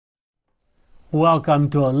Welcome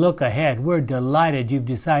to a look ahead. We're delighted you've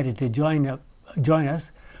decided to join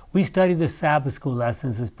us. We study the Sabbath school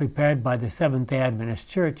lessons as prepared by the Seventh-day Adventist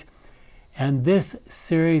Church, and this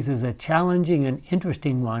series is a challenging and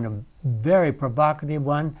interesting one, a very provocative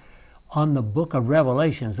one on the book of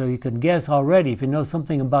Revelation. So you can guess already, if you know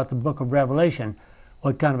something about the book of Revelation,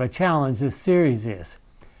 what kind of a challenge this series is.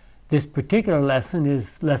 This particular lesson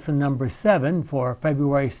is lesson number 7 for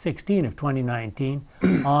February 16 of 2019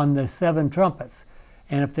 on the 7 trumpets.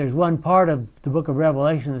 And if there's one part of the book of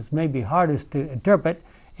Revelation that's maybe hardest to interpret,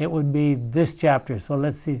 it would be this chapter. So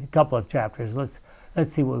let's see a couple of chapters. Let's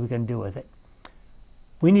see what we can do with it.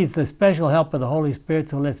 We need the special help of the Holy Spirit,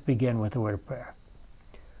 so let's begin with a word of prayer.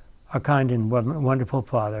 Our kind and wonderful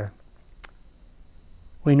Father,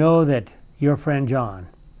 we know that your friend John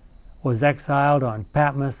was exiled on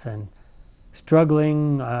Patmos and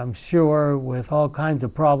struggling, I'm sure, with all kinds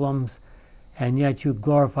of problems, and yet you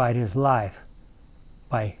glorified his life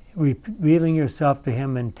by revealing yourself to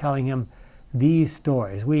him and telling him these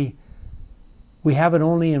stories. We have it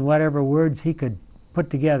only in whatever words he could put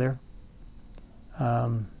together.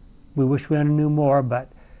 We wish we knew more,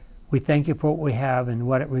 but we thank you for what we have and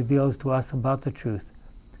what it reveals to us about the truth.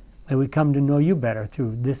 May we come to know you better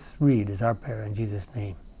through this read, is our prayer in Jesus'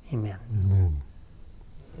 name. Amen. Amen.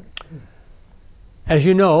 As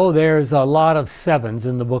you know, there's a lot of sevens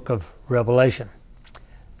in the book of Revelation.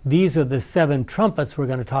 These are the 7 trumpets we're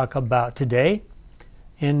going to talk about today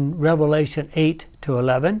in Revelation 8 to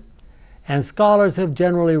 11. And scholars have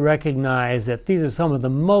generally recognized that these are some of the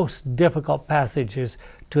most difficult passages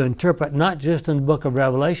to interpret, not just in the book of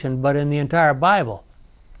Revelation, but in the entire Bible.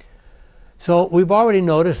 So we've already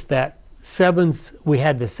noticed that sevens, we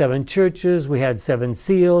had the 7 churches, we had 7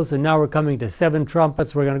 seals, and now we're coming to 7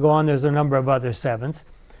 trumpets. We're going to go on. There's a number of other sevens.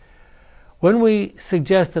 When we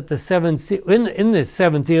suggest that the 7 in the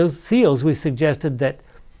 7 seals, we suggested that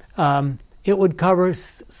it would cover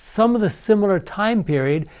some of the similar time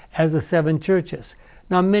period as the 7 churches.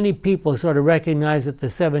 Now, many people sort of recognize that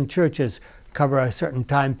the 7 churches cover a certain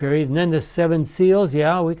time period, and then the 7 seals,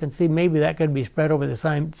 yeah, we can see maybe that could be spread over the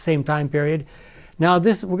same time period. Now,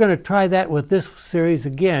 we're going to try that with this series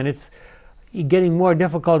again. It's getting more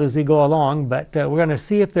difficult as we go along, but we're going to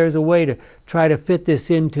see if there's a way to try to fit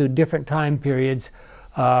this into different time periods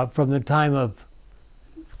from the time of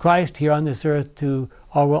Christ here on this earth to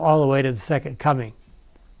all the way to the second coming.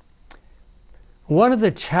 One of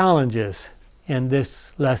the challenges in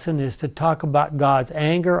this lesson is to talk about God's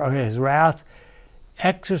anger or his wrath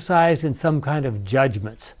exercised in some kind of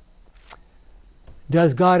judgments.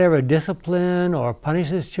 Does God ever discipline or punish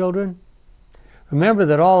his children? Remember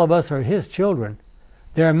that all of us are his children.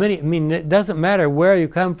 There are many, it doesn't matter where you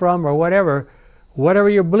come from or whatever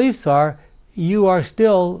your beliefs are, you are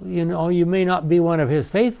still, you may not be one of his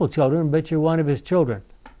faithful children, but you're one of his children.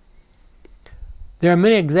 There are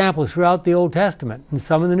many examples throughout the Old Testament and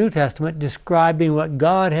some in the New Testament describing what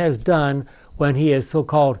God has done when he is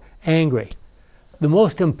so-called angry. The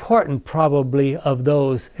most important probably of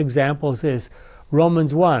those examples is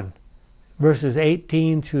Romans 1, verses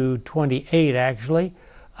 18 through 28 actually.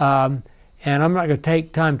 And I'm not going to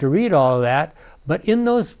take time to read all of that, but in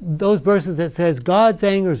those verses it says, God's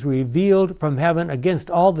anger is revealed from heaven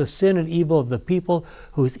against all the sin and evil of the people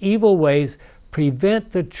whose evil ways prevent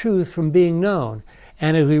the truth from being known.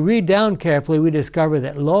 And as we read down carefully, we discover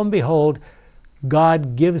that lo and behold,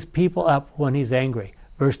 God gives people up when he's angry.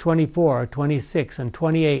 Verse 24, 26, and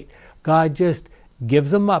 28, God just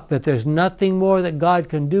gives them up. If there's nothing more that God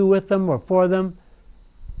can do with them or for them,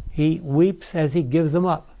 he weeps as he gives them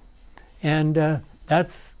up. And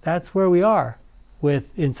that's where we are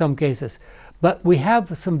in some cases. But we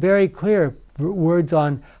have some very clear words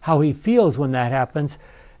on how he feels when that happens.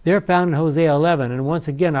 They're found in Hosea 11. And once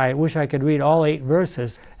again, I wish I could read all 8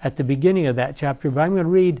 verses at the beginning of that chapter, but I'm going to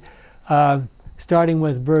read starting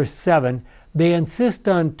with verse 7. They insist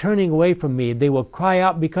on turning away from me. They will cry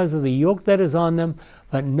out because of the yoke that is on them,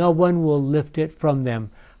 but no one will lift it from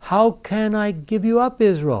them. How can I give you up,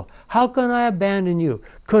 Israel? How can I abandon you?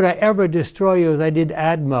 Could I ever destroy you as I did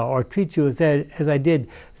Admah, or treat you as I did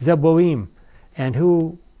Zeboim? And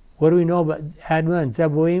what do we know about Admah and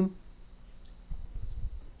Zeboim?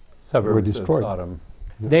 Suburbs of Sodom.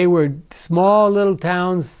 They were small little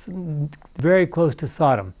towns very close to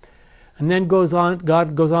Sodom. And then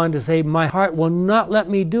God goes on to say, my heart will not let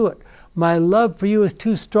me do it. My love for you is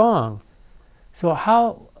too strong. So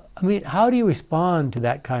how do you respond to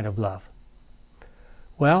that kind of love?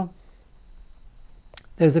 Well,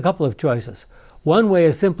 there's a couple of choices. One way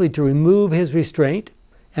is simply to remove his restraint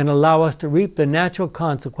and allow us to reap the natural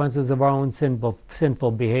consequences of our own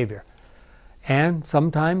sinful behavior. And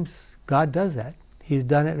sometimes God does that. He's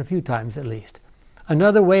done it a few times at least.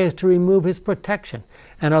 Another way is to remove his protection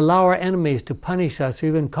and allow our enemies to punish us or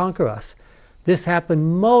even conquer us. This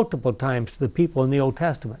happened multiple times to the people in the Old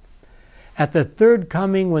Testament. At the third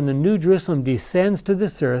coming, when the New Jerusalem descends to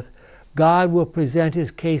this earth, God will present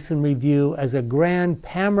his case in review as a grand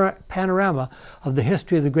panorama of the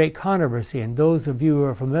history of the Great Controversy. And those of you who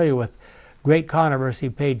are familiar with Great Controversy,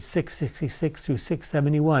 page 666 through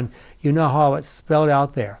 671, you know how it's spelled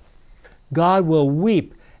out there. God will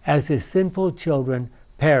weep as his sinful children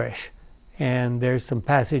perish. And there's some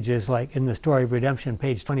passages like in the story of redemption,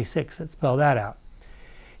 page 26, that spell that out.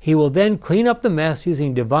 He will then clean up the mess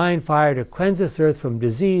using divine fire to cleanse this earth from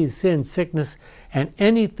disease, sin, sickness, and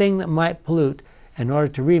anything that might pollute in order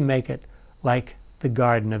to remake it like the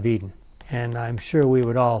Garden of Eden. And I'm sure we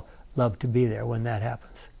would all love to be there when that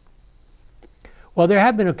happens. Well, there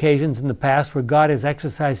have been occasions in the past where God has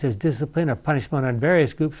exercised his discipline or punishment on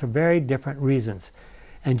various groups for very different reasons.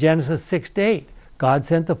 In Genesis 6-8, God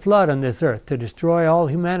sent the flood on this earth to destroy all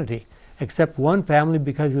humanity, except one family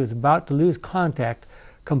because he was about to lose contact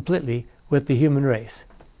completely with the human race.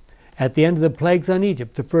 At the end of the plagues on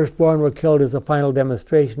Egypt, the firstborn were killed as a final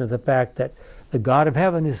demonstration of the fact that the God of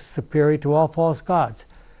heaven is superior to all false gods.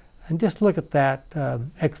 And just look at that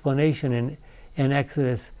explanation in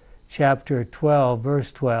Exodus chapter 12,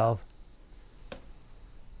 verse 12.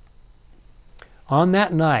 On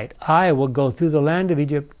that night, I will go through the land of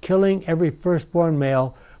Egypt, killing every firstborn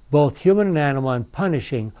male, both human and animal, and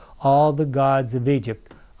punishing all the gods of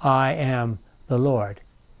Egypt. I am the Lord.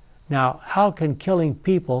 Now, how can killing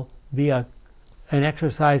people be an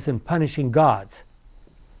exercise in punishing gods?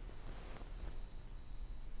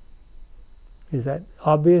 Is that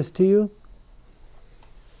obvious to you?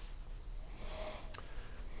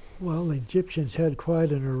 Well, the Egyptians had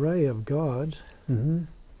quite an array of gods,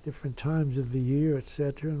 different times of the year,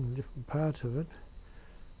 etc., and different parts of it.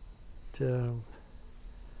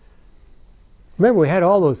 Remember, we had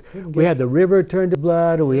all those. We had the river turned to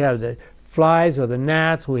blood, or we had the flies or the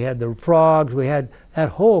gnats, we had the frogs, we had that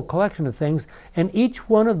whole collection of things, and each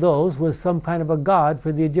one of those was some kind of a god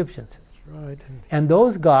for the Egyptians. That's right. And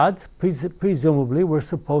those gods, presumably, were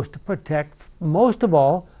supposed to protect, most of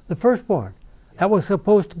all, the firstborn. That was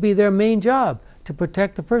supposed to be their main job, to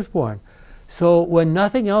protect the firstborn. So when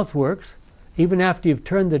nothing else works, even after you've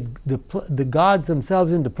turned the gods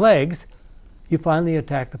themselves into plagues, you finally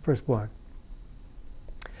attack the firstborn.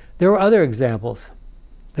 There were other examples.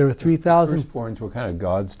 There were 3,000. Firstborns were kind of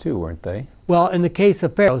gods too, weren't they? Well, in the case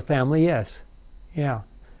of Pharaoh's family, yes. Yeah.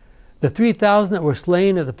 The 3,000 that were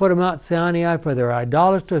slain at the foot of Mount Sinai for their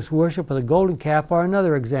idolatrous worship of the golden calf are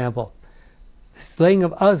another example. The slaying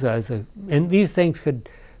of Uzzah, and these things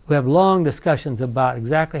we have long discussions about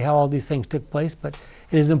exactly how all these things took place, but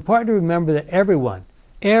it is important to remember that everyone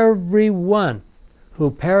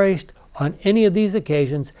who perished on any of these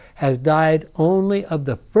occasions has died only of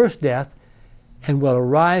the first death and will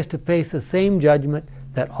arise to face the same judgment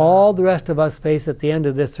that all the rest of us face at the end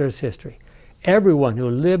of this earth's history. Everyone who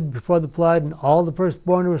lived before the flood and all the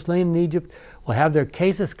firstborn who were slain in Egypt will have their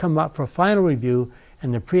cases come up for final review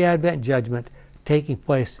and the pre-Advent judgment taking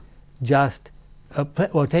place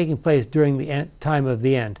taking place during the time of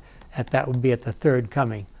the end. That would be at the third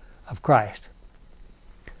coming of Christ.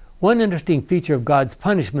 One interesting feature of God's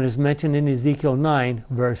punishment is mentioned in Ezekiel 9,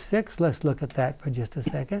 verse 6. Let's look at that for just a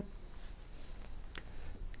second.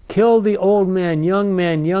 Kill the old men, young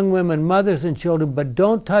women, mothers and children, but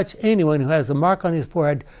don't touch anyone who has a mark on his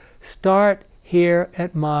forehead. Start here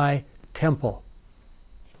at my temple.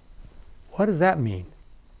 What does that mean?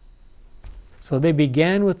 So they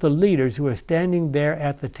began with the leaders who were standing there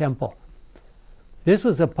at the temple. This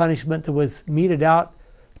was a punishment that was meted out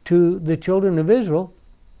to the children of Israel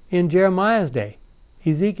in Jeremiah's day,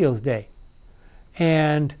 Ezekiel's day.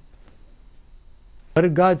 And what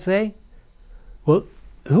did God say? Well,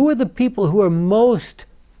 who are the people who are most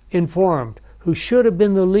informed, who should have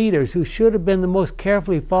been the leaders, who should have been the most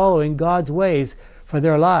carefully following God's ways for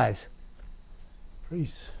their lives?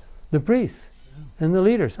 Priests. The priests and the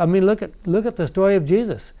leaders. I mean, look at the story of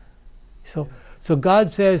Jesus. So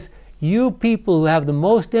God says, you people who have the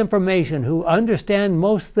most information, who understand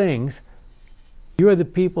most things, you are the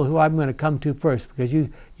people who I'm going to come to first, because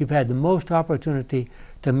you've had the most opportunity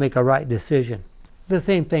to make a right decision. The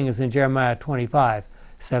same thing is in Jeremiah 25,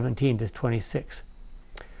 17 to 26.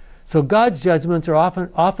 So God's judgments are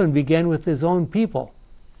often begin with his own people.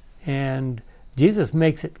 And Jesus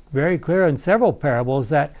makes it very clear in several parables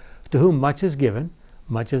that to whom much is given,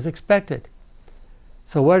 much is expected.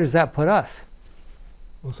 So where does that put us?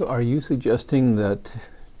 Well, so are you suggesting that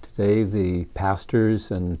today the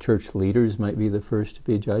pastors and church leaders might be the first to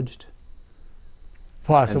be judged?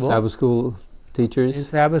 Possible. And Sabbath school teachers? And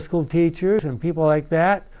Sabbath school teachers and people like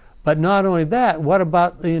that. But not only that, what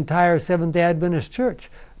about the entire Seventh-day Adventist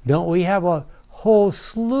Church? Don't we have a whole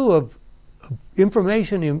slew of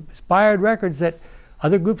information, inspired records that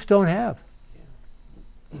other groups don't have?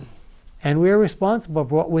 And we're responsible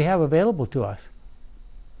for what we have available to us.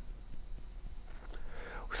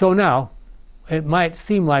 So now, it might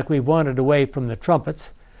seem like we've wandered away from the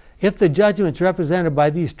trumpets. If the judgments represented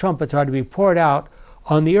by these trumpets are to be poured out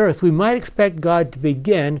on the earth, we might expect God to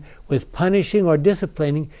begin with punishing or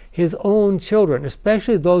disciplining his own children,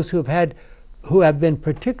 especially those who have been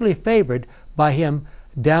particularly favored by him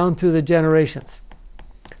down through the generations.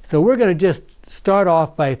 So we're going to just start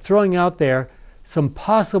off by throwing out there some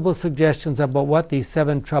possible suggestions about what these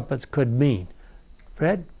 7 trumpets could mean.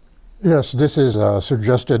 Fred? Yes, this is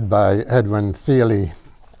suggested by Edwin Thiele,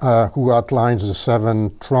 who outlines the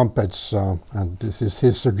 7 trumpets, and this is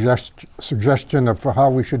his suggestion of how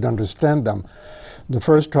we should understand them. The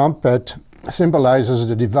first trumpet symbolizes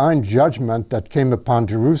the divine judgment that came upon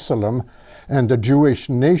Jerusalem and the Jewish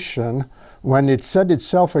nation when it set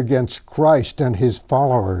itself against Christ and his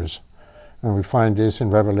followers. And we find this in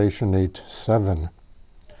Revelation 8:7.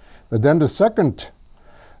 But then the second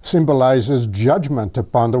symbolizes judgment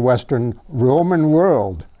upon the Western Roman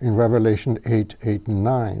world in Revelation 8:8 and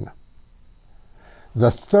 9. The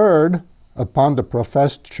third, upon the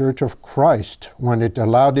professed Church of Christ, when it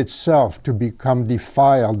allowed itself to become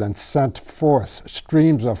defiled and sent forth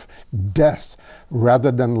streams of death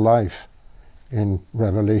rather than life in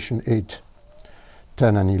Revelation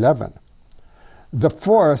 8:10 and 11. The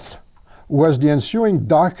fourth was the ensuing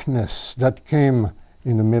darkness that came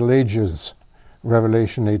in the Middle Ages,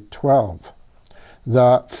 Revelation 8:12.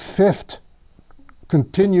 The fifth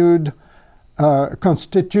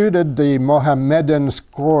constituted the Mohammedan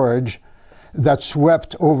scourge that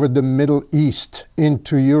swept over the Middle East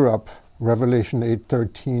into Europe, Revelation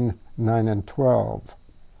 8:13, 9 and 12.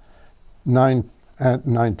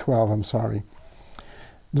 9:12, I'm sorry.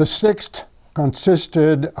 The sixth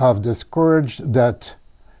consisted of the scourge that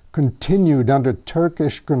continued under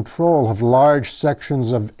Turkish control of large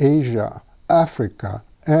sections of Asia, Africa,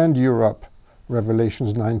 and Europe,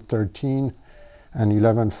 Revelations 9:13 and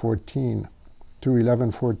 11:14, to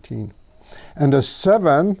 11:14. And the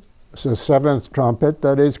seventh trumpet,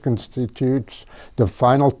 that is, constitutes the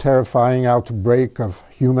final terrifying outbreak of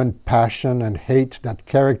human passion and hate that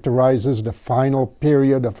characterizes the final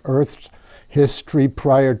period of Earth's history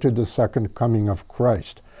prior to the second coming of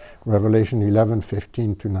Christ, Revelation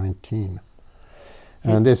 11:15 to 19.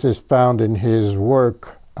 And this is found in his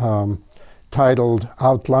work titled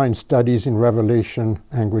Outline Studies in Revelation,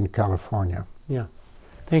 Angwin, California. Yeah,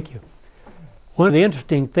 thank you. One of the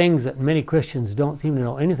interesting things that many Christians don't seem to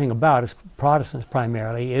know anything about, as Protestants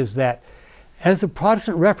primarily, is that as the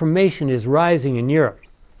Protestant Reformation is rising in Europe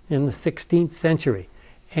in the 16th century,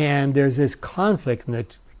 and there's this conflict, and the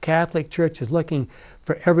Catholic Church is looking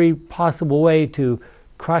for every possible way to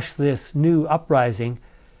crush this new uprising,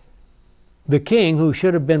 the king, who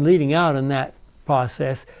should have been leading out in that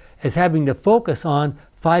process, is having to focus on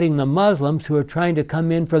fighting the Muslims who are trying to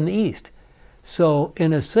come in from the east. So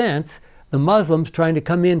in a sense, the Muslims trying to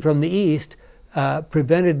come in from the east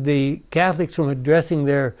prevented the Catholics from addressing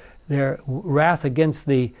their wrath against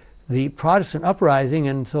the Protestant uprising,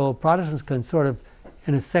 and so Protestants can sort of,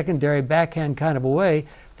 in a secondary backhand kind of a way,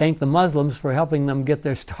 thank the Muslims for helping them get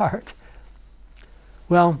their start.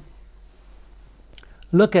 Well,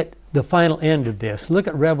 look at the final end of this. Look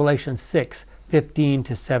at Revelation 6:15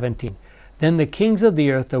 to 17. Then the kings of the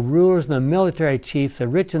earth, the rulers and the military chiefs, the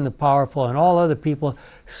rich and the powerful, and all other people,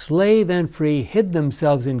 slave and free, hid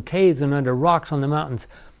themselves in caves and under rocks on the mountains.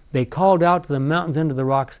 They called out to the mountains and to the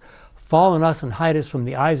rocks, "Fall on us and hide us from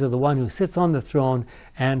the eyes of the one who sits on the throne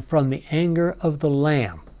and from the anger of the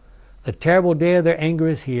Lamb. The terrible day of their anger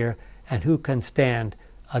is here, and who can stand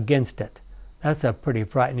against it?" That's a pretty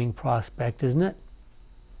frightening prospect, isn't it?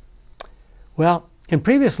 Well, in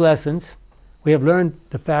previous lessons, we have learned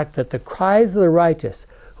the fact that the cries of the righteous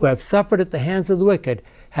who have suffered at the hands of the wicked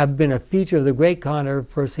have been a feature of the great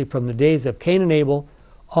controversy from the days of Cain and Abel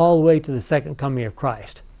all the way to the second coming of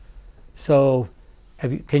Christ. So,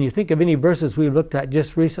 can you think of any verses we looked at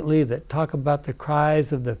just recently that talk about the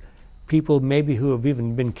cries of the people maybe who have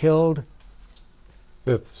even been killed?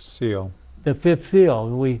 Fifth seal. The fifth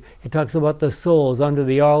seal. It talks about the souls under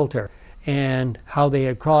the altar and how they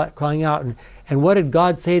had crying out. And what did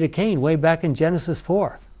God say to Cain way back in Genesis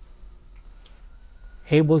 4?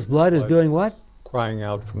 Abel's blood is doing what? Crying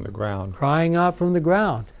out from the ground. Crying out from the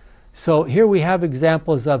ground. So here we have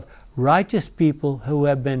examples of righteous people who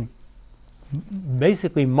have been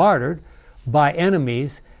basically martyred by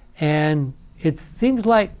enemies, and it seems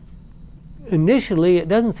like initially it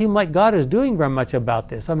doesn't seem like God is doing very much about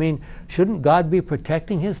this. I mean, shouldn't God be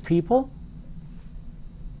protecting his people?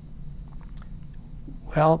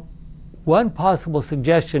 Well, one possible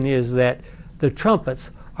suggestion is that the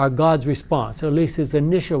trumpets are God's response, or at least his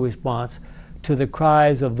initial response to the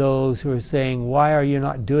cries of those who are saying, why are you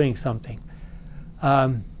not doing something?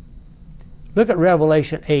 Look at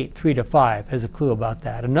Revelation 8, 3-5 as a clue about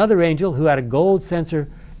that. Another angel who had a gold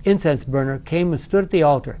incense burner came and stood at the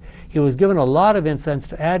altar. He was given a lot of incense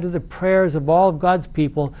to add to the prayers of all of God's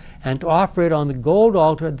people and to offer it on the gold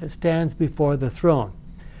altar that stands before the throne.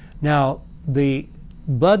 Now, the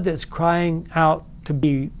blood that's crying out to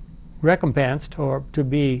be recompensed or to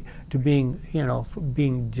being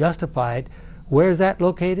justified, where is that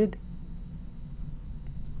located?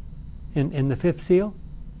 In the fifth seal?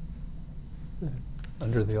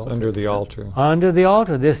 Under the altar. Under the altar. Under the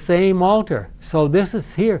altar, this same altar. So this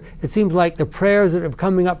is here. It seems like the prayers that are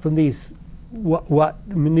coming up from these,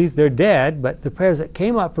 they're dead, but the prayers that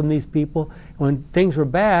came up from these people when things were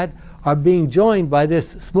bad are being joined by this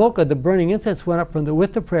smoke of the burning incense went up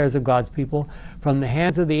with the prayers of God's people from the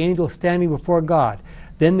hands of the angel standing before God.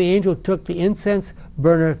 Then the angel took the incense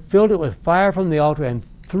burner, filled it with fire from the altar, and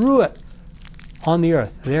threw it on the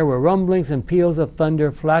earth. There were rumblings and peals of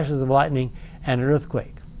thunder, flashes of lightning, and an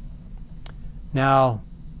earthquake. Now,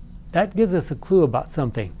 that gives us a clue about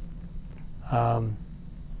something. I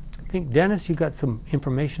think, Dennis, you got some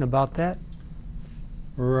information about that?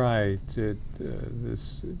 Right.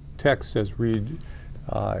 This text says read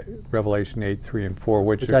Revelation 8, 3 and 4,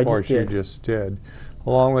 which of course you just did,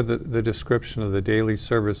 along with the description of the daily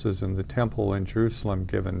services in the temple in Jerusalem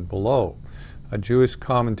given below. A Jewish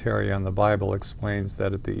commentary on the Bible explains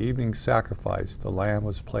that at the evening sacrifice, the lamb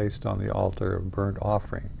was placed on the altar of burnt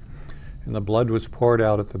offering, and the blood was poured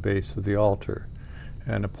out at the base of the altar.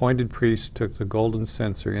 An appointed priest took the golden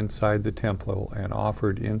censer inside the temple and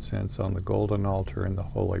offered incense on the golden altar in the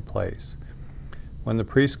holy place. When the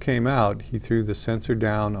priest came out, he threw the censer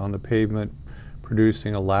down on the pavement,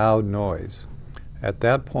 producing a loud noise. At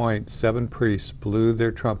that point, 7 priests blew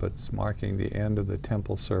their trumpets, marking the end of the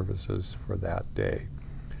temple services for that day.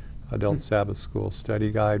 Adult Sabbath School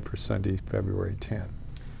Study Guide for Sunday, February 10.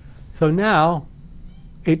 So now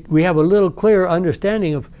we have a little clearer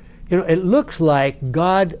understanding of, it looks like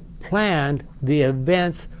God planned the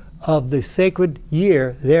events of the sacred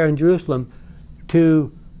year there in Jerusalem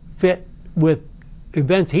to fit with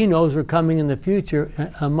events he knows are coming in the future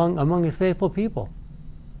among his faithful people.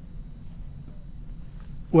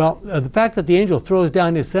 Well, the fact that the angel throws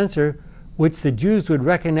down his censer, which the Jews would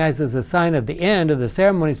recognize as a sign of the end of the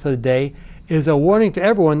ceremonies for the day, is a warning to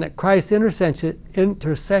everyone that Christ's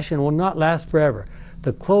intercession will not last forever.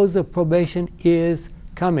 The close of probation is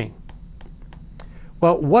coming.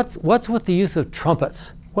 Well, what's with the use of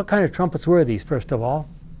trumpets? What kind of trumpets were these, first of all?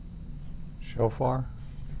 Shofar?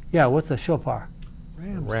 Yeah, what's a shofar?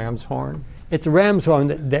 Ram's horn? It's a ram's horn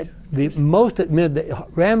the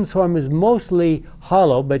ram's horn is mostly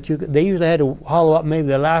hollow, but they usually had to hollow up maybe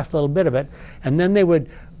the last little bit of it, and then they would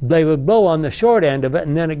blow on the short end of it,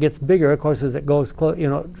 and then it gets bigger, of course, as it goes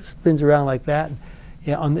spins around like that.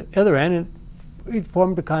 Yeah, on the other end, it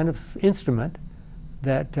formed a kind of instrument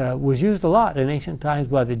that was used a lot in ancient times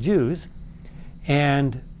by the Jews.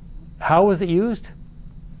 And how was it used?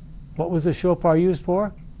 What was the shofar used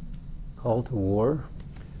for? Call to war.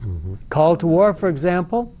 Mm-hmm. Call to war, for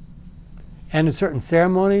example, and in certain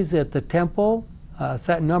ceremonies at the temple,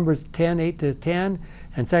 set in Numbers 10, 8-10,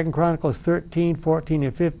 and 2 Chronicles 13, 14,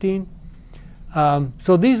 and 15.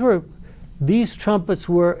 So these trumpets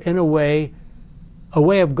were, in a way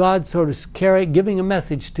of God sort of giving a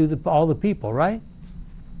message to all the people, right?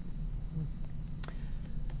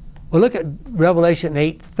 Well, look at Revelation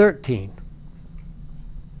 8:13.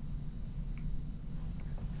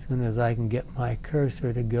 As soon as I can get my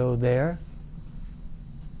cursor to go there.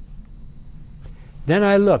 Then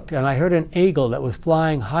I looked, and I heard an eagle that was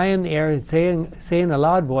flying high in the air and saying in a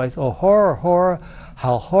loud voice, "Oh, horror, horror,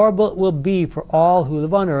 how horrible it will be for all who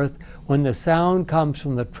live on earth when the sound comes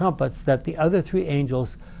from the trumpets that the other 3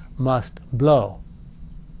 angels must blow."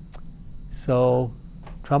 So,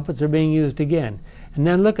 trumpets are being used again. And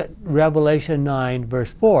then look at Revelation 9,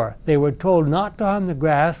 verse 4. They were told not to harm the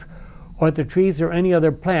grass or the trees or any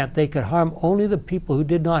other plant. They could harm only the people who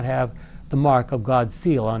did not have the mark of God's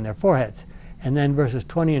seal on their foreheads. And then verses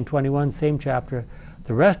 20 and 21, same chapter.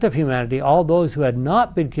 The rest of humanity, all those who had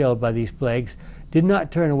not been killed by these plagues, did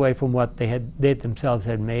not turn away from what they themselves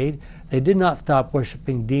had made. They did not stop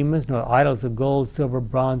worshiping demons, nor idols of gold, silver,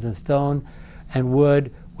 bronze, and stone, and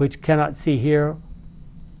wood, which cannot see, hear,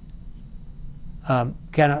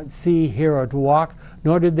 or to walk,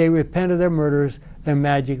 nor did they repent of their murders, their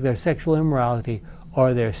magic, their sexual immorality,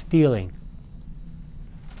 or their stealing.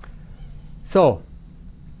 So,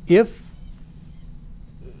 if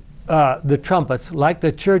the trumpets, like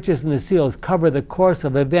the churches and the seals, cover the course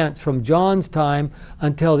of events from John's time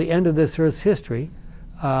until the end of this earth's history,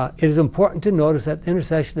 it is important to notice that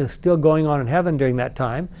intercession is still going on in heaven during that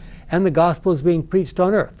time, and the gospel is being preached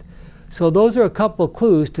on earth. So those are a couple of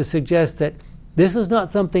clues to suggest that this is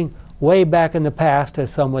not something way back in the past,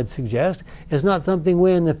 as some would suggest. It's not something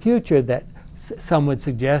way in the future that some would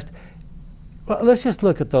suggest. Well, let's just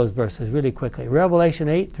look at those verses really quickly. Revelation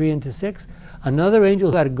 8, 3-6. Another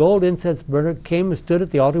angel who had a gold incense burner came and stood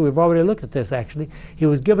at the altar. We've already looked at this, actually. He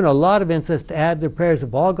was given a lot of incense to add to the prayers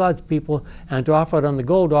of all God's people and to offer it on the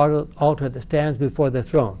gold altar that stands before the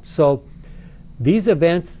throne. So these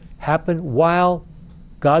events happen while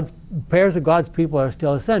prayers of God's people are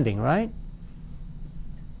still ascending, right?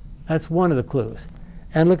 That's one of the clues.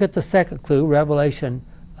 And look at the second clue, Revelation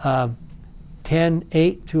 10,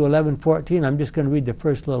 8 through 11, 14. I'm just going to read the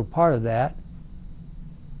first little part of that.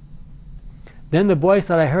 Then the voice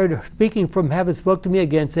that I heard speaking from heaven spoke to me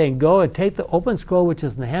again, saying, "Go and take the open scroll which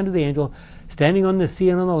is in the hand of the angel standing on the sea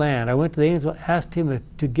and on the land." I went to the angel and asked him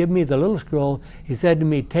to give me the little scroll. He said to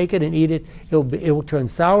me, "Take it and eat it. It will turn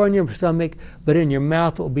sour in your stomach, but in your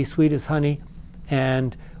mouth it will be sweet as honey."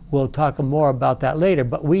 And we'll talk more about that later.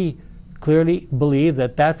 But we clearly believe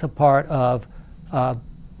that that's a part of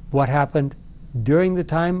what happened during the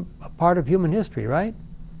time, a part of human history, right?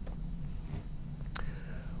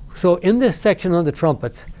 So in this section on the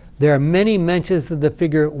trumpets, there are many mentions of the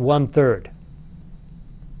figure 1/3.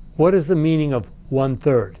 What is the meaning of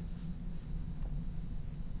 1/3?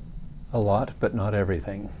 A lot, but not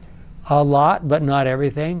everything. A lot, but not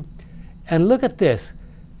everything. And look at this.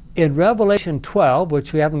 In Revelation 12,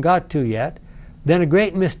 which we haven't got to yet, then a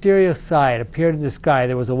great mysterious sight appeared in the sky.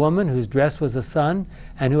 There was a woman whose dress was the sun,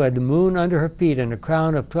 and who had the moon under her feet and a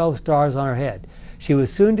crown of 12 stars on her head. She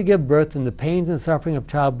was soon to give birth, and the pains and suffering of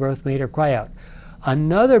childbirth made her cry out.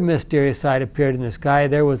 Another mysterious sight appeared in the sky.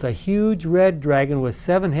 There was a huge red dragon with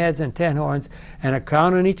 7 heads and 10 horns, and a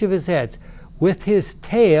crown on each of his heads. With his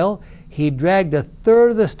tail, he dragged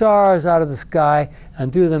 1/3 of the stars out of the sky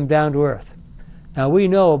and threw them down to earth. Now we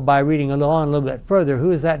know by reading along a little bit further,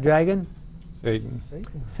 who is that dragon? Satan.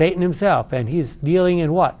 Satan himself, and he's dealing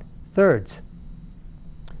in what? Thirds.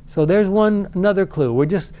 So there's another clue. We're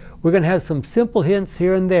going to have some simple hints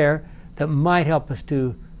here and there that might help us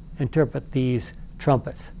to interpret these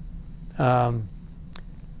trumpets. So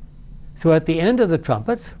at the end of the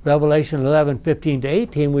trumpets, Revelation 11,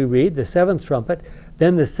 15-18, we read the 7th trumpet.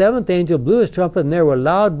 Then the 7th angel blew his trumpet, and there were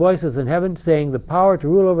loud voices in heaven saying, "The power to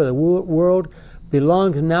rule over the world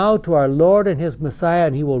belongs now to our Lord and his Messiah,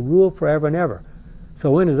 and he will rule forever and ever."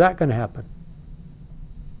 So when is that going to happen?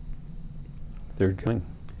 Third coming.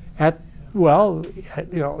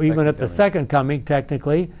 Even at the second coming,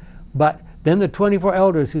 technically. But then the 24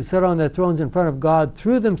 elders who sat on their thrones in front of God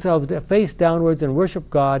threw themselves face downwards and worshiped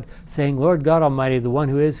God, saying, "Lord God Almighty, the one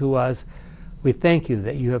who is, who was, we thank you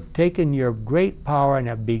that you have taken your great power and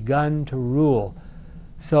have begun to rule."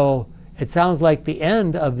 So it sounds like the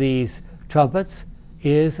end of these trumpets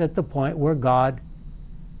is at the point where God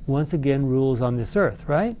once again rules on this earth,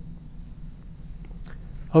 right?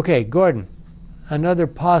 Okay, Gordon, another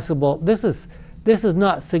possible, this is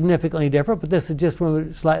not significantly different, but this is just from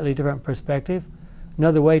a slightly different perspective.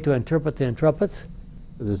 Another way to interpret the trumpets.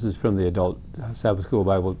 This is from the Adult Sabbath School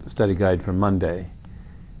Bible Study Guide for Monday.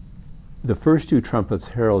 The first 2 trumpets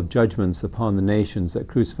herald judgments upon the nations that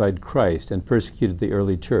crucified Christ and persecuted the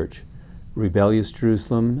early church, rebellious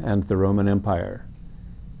Jerusalem and the Roman Empire.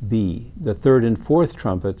 B. The 3rd and 4th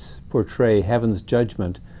trumpets portray heaven's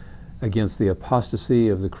judgment against the apostasy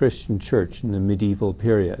of the Christian church in the medieval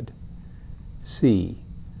period. C.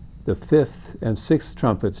 The 5th and 6th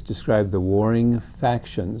trumpets describe the warring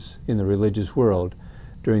factions in the religious world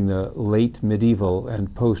during the late medieval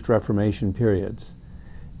and post-Reformation periods.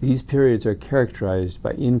 These periods are characterized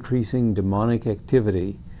by increasing demonic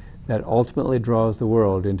activity that ultimately draws the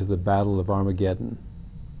world into the Battle of Armageddon.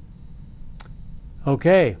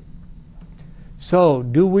 Okay. So,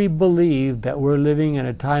 do we believe that we're living in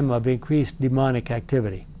a time of increased demonic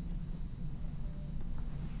activity?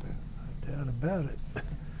 No doubt about it.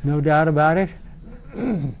 No doubt about it?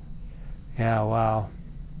 Yeah, wow.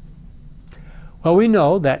 Well, we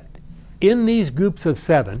know that in these groups of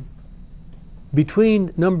 7,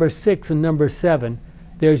 between number 6 and number 7,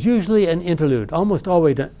 there's usually an interlude. Almost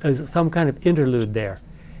always some kind of interlude there.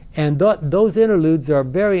 And those interludes are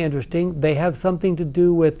very interesting. They have something to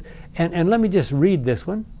do with, and let me just read this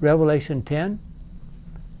one, Revelation 10,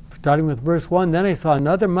 starting with verse 1. Then I saw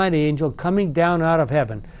another mighty angel coming down out of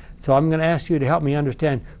heaven. So I'm going to ask you to help me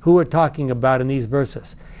understand who we're talking about in these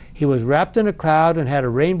verses. He was wrapped in a cloud and had a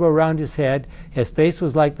rainbow around his head. His face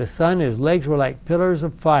was like the sun. His legs were like pillars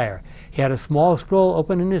of fire. He had a small scroll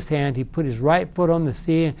open in his hand. He put his right foot on the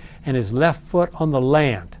sea and his left foot on the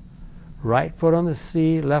land. Right foot on the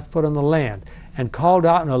sea, left foot on the land. And called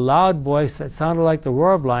out in a loud voice that sounded like the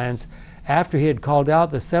roar of lions. After he had called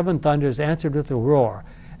out, the 7 thunders answered with a roar.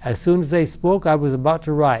 As soon as they spoke, I was about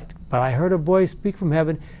to write. But I heard a voice speak from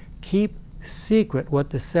heaven, keep secret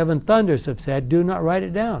what the 7 thunders have said. Do not write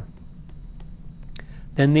it down.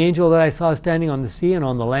 Then the angel that I saw standing on the sea and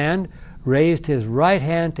on the land raised his right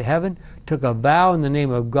hand to heaven, took a vow in the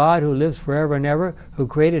name of God who lives forever and ever, who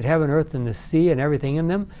created heaven, earth, and the sea and everything in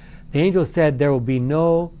them. The angel said, there will be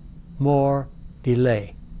no more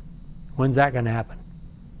delay. When's that going to happen?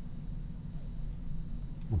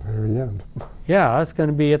 The very end. Yeah, that's going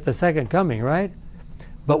to be at the second coming, right?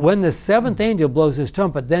 But when the 7th angel blows his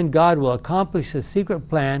trumpet, then God will accomplish his secret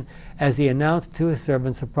plan as he announced to his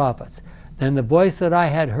servants the prophets. Then the voice that I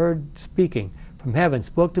had heard speaking from heaven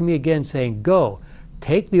spoke to me again, saying, go,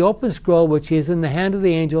 take the open scroll which is in the hand of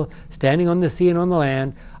the angel standing on the sea and on the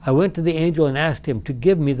land. I went to the angel and asked him to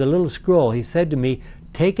give me the little scroll. He said to me,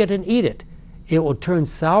 take it and eat it. It will turn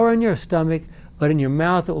sour in your stomach, but in your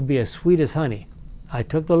mouth it will be as sweet as honey. I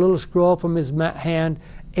took the little scroll from his hand,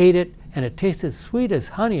 ate it, and it tasted sweet as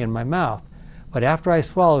honey in my mouth. But after I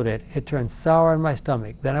swallowed it, it turned sour in my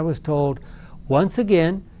stomach. Then I was told, once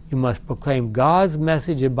again, you must proclaim God's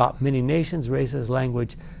message about many nations, races,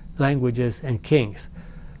 languages, and kings.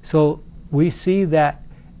 So we see that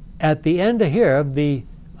at the end of here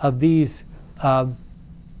of these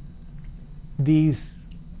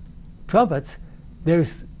trumpets,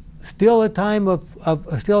 there's still a time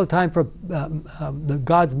for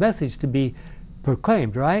God's message to be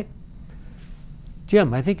proclaimed, right?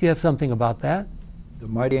 Jim, I think you have something about that. The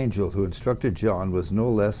mighty angel who instructed John was no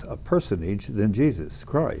less a personage than Jesus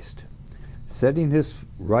Christ. Setting his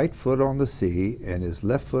right foot on the sea and his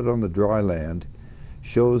left foot on the dry land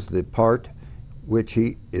shows the part which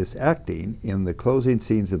he is acting in the closing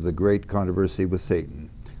scenes of the great controversy with Satan.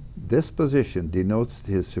 This position denotes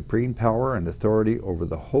his supreme power and authority over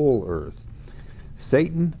the whole earth.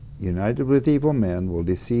 Satan, united with evil men, will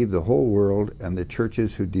deceive the whole world and the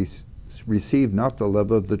churches who receive not the love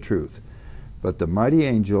of the truth. But the mighty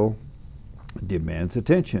angel demands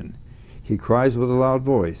attention. He cries with a loud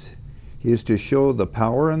voice. He is to show the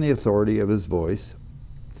power and the authority of his voice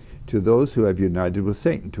to those who have united with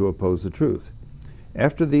Satan to oppose the truth.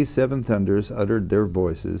 After these 7 thunders uttered their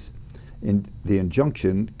voices, the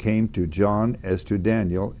injunction came to John as to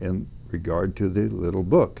Daniel in regard to the little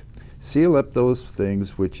book. Seal up those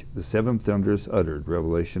things which the 7 thunders uttered,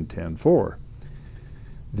 Revelation 10:4.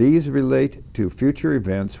 These relate to future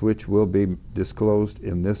events which will be disclosed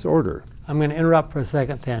in this order. I'm going to interrupt for a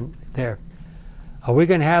second there. Are we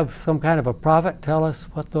going to have some kind of a prophet tell us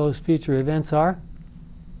what those future events are?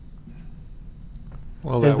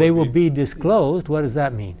 Well, as they will be disclosed, what does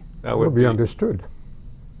that mean? That will be understood.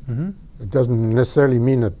 Mm-hmm. It doesn't necessarily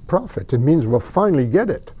mean a prophet. It means we'll finally get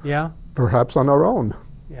it. Yeah. Perhaps on our own.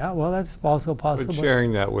 Yeah, well, that's also possible. But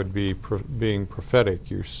sharing that would be being prophetic.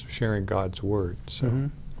 You're sharing God's word. So. Mm-hmm.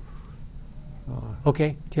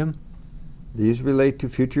 Okay, Jim? These relate to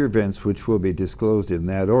future events which will be disclosed in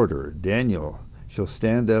that order. Daniel shall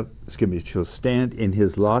stand in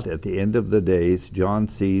his lot at the end of the days. John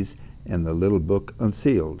sees, and the little book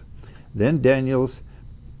unsealed. Then Daniel's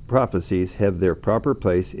prophecies have their proper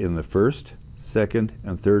place in the first, second,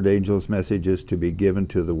 and third angels' messages to be given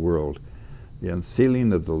to the world. The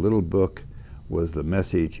unsealing of the little book was the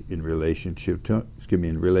message in relation to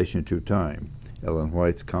time. Ellen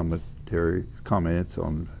White's comments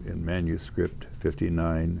in manuscript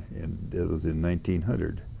 59, and it was in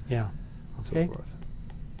 1900. Yeah. Okay. So forth.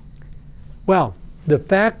 Well, the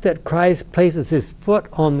fact that Christ places his foot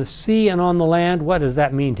on the sea and on the land, what does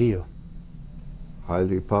that mean to you?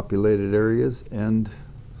 Highly populated areas and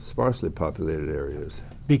sparsely populated areas.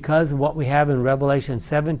 Because of what we have in Revelation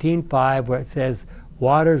 17:5, where it says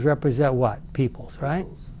waters represent what? Peoples, right?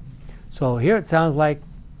 Peoples. So here it sounds like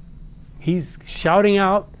he's shouting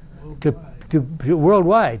out to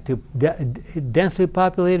worldwide, to densely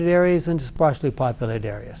populated areas and to sparsely populated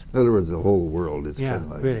areas. In other words, the whole world is kind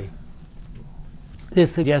of like really.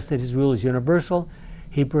 This suggests that his rule is universal.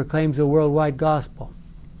 He proclaims a worldwide gospel.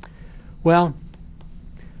 Well,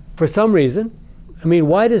 for some reason, I mean,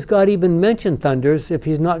 why does God even mention thunders if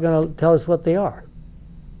he's not going to tell us what they are?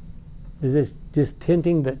 Is this just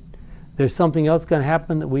hinting that there's something else going to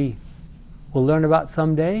happen that we will learn about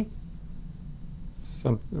someday?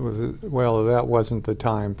 Well, that wasn't the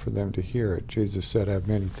time for them to hear it. Jesus said, I have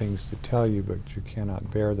many things to tell you, but you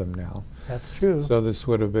cannot bear them now. That's true. So this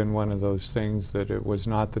would have been one of those things that it was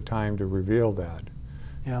not the time to reveal that.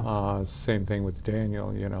 Yeah. Same thing with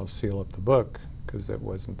Daniel, seal up the book, because it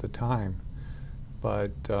wasn't the time.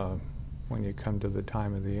 But when you come to the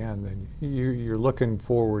time of the end, then you're looking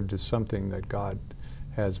forward to something that God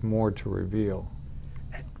has more to reveal.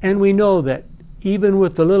 And we know that even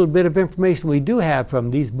with the little bit of information we do have from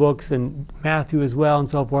these books and Matthew as well and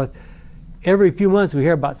so forth, every few months we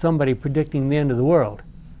hear about somebody predicting the end of the world,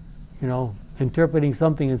 interpreting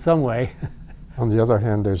something in some way. On the other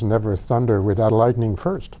hand, there's never thunder without lightning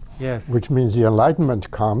first. Yes. Which means the enlightenment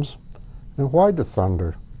comes. And why the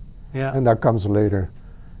thunder? Yeah. And that comes later.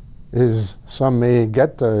 Some may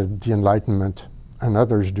get the enlightenment and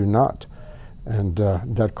others do not. And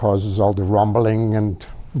that causes all the rumbling and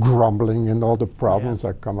grumbling and all the problems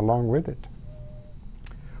that come along with it.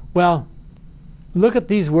 Well, look at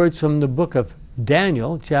these words from the book of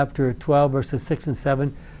Daniel, chapter 12, verses 6 and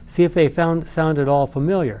 7. See if they sound at all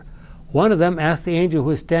familiar. One of them asked the angel who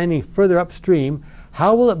was standing further upstream,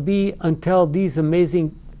 how long will it be until these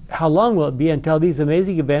amazing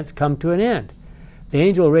events come to an end? The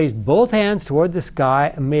angel raised both hands toward the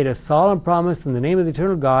sky and made a solemn promise in the name of the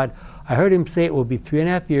eternal God. I heard him say it will be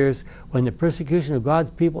 3.5 years. When the persecution of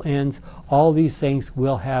God's people ends, all these things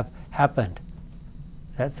will have happened.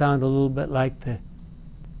 Does that sound a little bit like the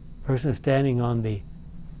person standing on the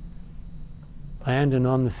land and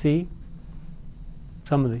on the sea?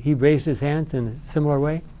 He raised his hands in a similar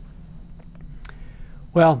way.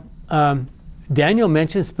 Well, Daniel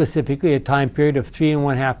mentions specifically a time period of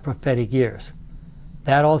 3.5 prophetic years.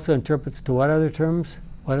 That also interprets to what other terms?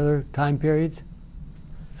 What other time periods?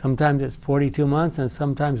 Sometimes it's 42 months and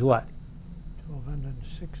sometimes what?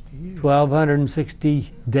 1,260 years.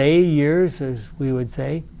 1,260 day years, as we would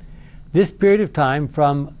say. This period of time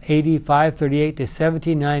from AD 538 to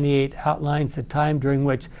 1798 outlines the time during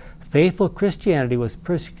which faithful Christianity was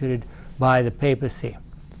persecuted by the papacy.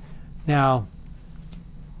 Now,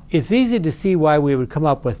 it's easy to see why we would come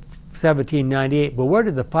up with 1798, but where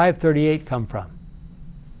did the 538 come from?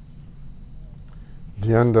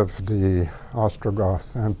 The end of the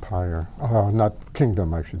Ostrogoth Empire. Not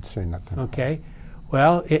kingdom, I should say, not empire. Okay.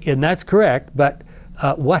 Well, and that's correct, but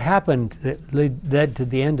what happened that led to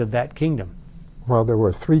the end of that kingdom? Well, there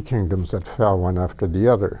were 3 kingdoms that fell one after the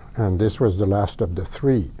other, and this was the last of the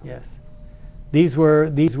 3. Yes. These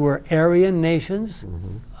were Aryan nations,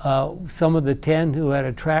 some of the 10 who had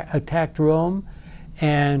attacked Rome,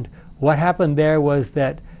 and what happened there was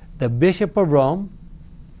that the Bishop of Rome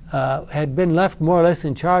had been left more or less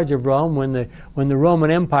in charge of Rome when the Roman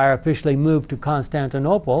Empire officially moved to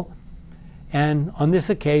Constantinople. And on this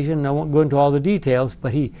occasion, I won't go into all the details,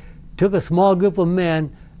 but he took a small group of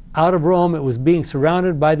men out of Rome. It was being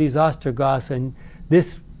surrounded by these Ostrogoths, and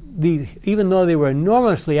even though they were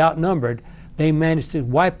enormously outnumbered, they managed to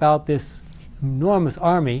wipe out this enormous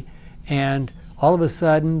army. And all of a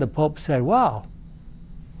sudden, the Pope said, "Wow,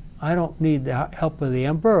 I don't need the help of the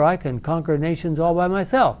emperor. I can conquer nations all by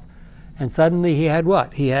myself." And suddenly he had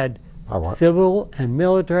what? He had civil and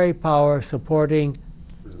military power supporting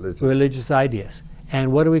religious ideas.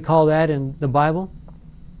 And what do we call that in the Bible?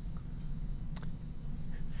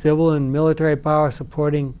 Civil and military power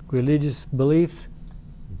supporting religious beliefs?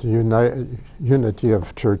 The unity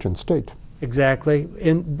of church and state. Exactly.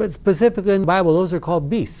 But specifically in the Bible, those are called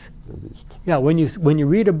beasts. The beast. Yeah, when you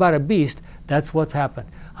read about a beast, that's what's happened.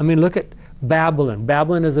 I mean, look at Babylon.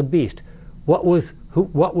 Babylon is a beast. What was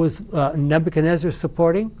Nebuchadnezzar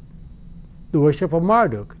supporting? The worship of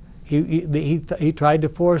Marduk. He tried to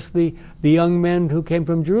force the young men who came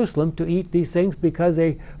from Jerusalem to eat these things because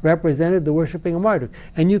they represented the worshiping of Marduk.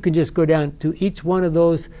 And you can just go down to each one of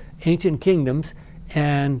those ancient kingdoms,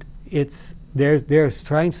 and they're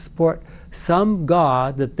trying to support some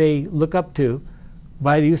god that they look up to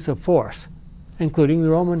by the use of force, including the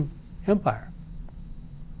Roman Empire.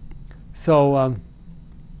 So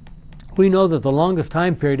we know that the longest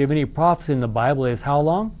time period of any prophecy in the Bible is how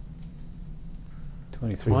long?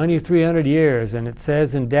 2,300 years. And it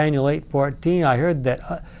says in Daniel 8:14, I heard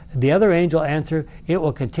that the other angel answer, it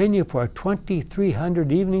will continue for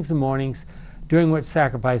 2,300 evenings and mornings, during which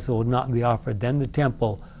sacrifices will not be offered. Then the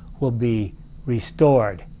temple will be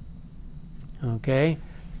restored. Okay?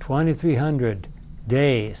 2,300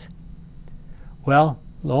 days. Well,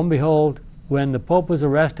 lo and behold, when the Pope was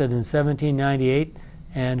arrested in 1798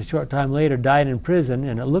 and a short time later died in prison,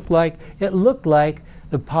 and it looked like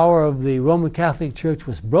the power of the Roman Catholic Church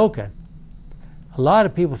was broken, a lot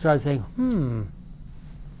of people started saying,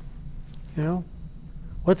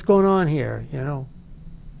 what's going on here?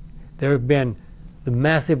 There have been the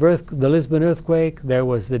massive the Lisbon earthquake, there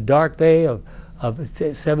was the dark day of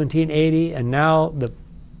 1780, and now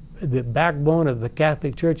the backbone of the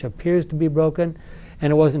Catholic Church appears to be broken.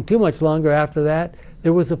 And it wasn't too much longer after that,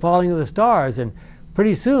 there was the falling of the stars. And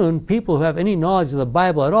pretty soon, people who have any knowledge of the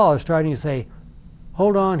Bible at all are starting to say,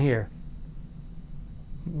 hold on here.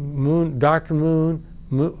 Darkened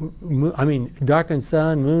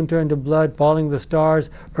sun, moon turned to blood, falling of the stars,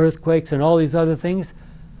 earthquakes, and all these other things.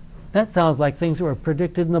 That sounds like things that were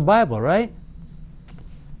predicted in the Bible, right?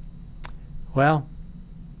 Well,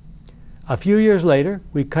 a few years later,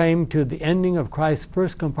 we came to the ending of Christ's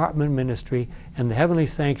first compartment ministry and the heavenly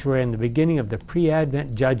sanctuary and the beginning of the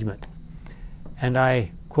pre-Advent judgment. And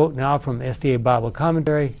I quote now from SDA Bible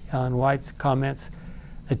Commentary, Ellen White's comments,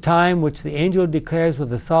 "The time which the angel declares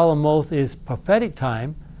with a solemn oath is prophetic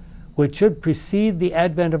time, which should precede the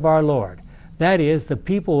advent of our Lord. That is, the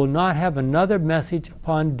people will not have another message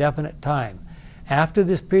upon definite time. After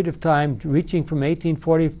this period of time, reaching from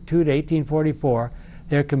 1842 to 1844,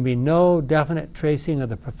 there can be no definite tracing of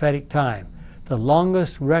the prophetic time. The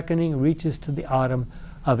longest reckoning reaches to the autumn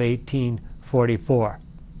of 1844.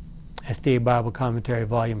 SDA Bible Commentary,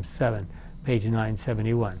 Volume 7, page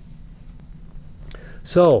 971.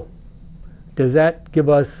 So, does that give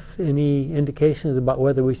us any indications about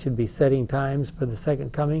whether we should be setting times for the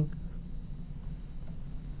second coming?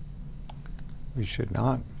 We should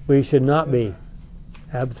not. We should not be.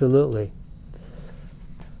 Absolutely.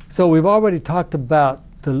 So we've already talked about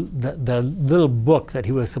the little book that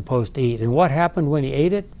he was supposed to eat. And what happened when he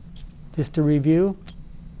ate it? Just to review.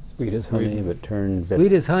 Sweet as honey, but turned bitter.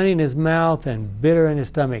 Sweet as honey in his mouth and bitter in his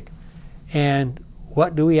stomach. And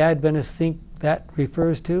what do we Adventists think that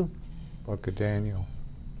refers to? Book of Daniel.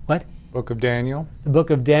 What? Book of Daniel. The book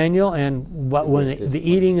of Daniel. And what, when the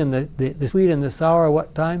eating and the sweet and the sour,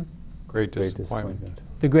 what time? Great disappointment.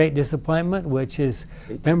 The great disappointment, which is,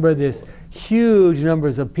 remember, this huge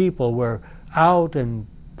numbers of people were out and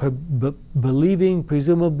believing,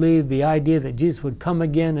 presumably, the idea that Jesus would come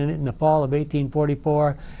again in the fall of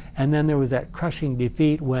 1844. And then there was that crushing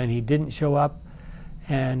defeat when he didn't show up,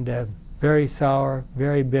 and very sour,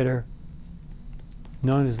 very bitter,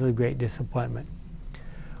 known as the great disappointment.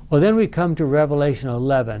 Well, then we come to Revelation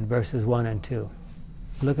 11, verses 1 and 2.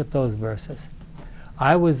 Look at those verses.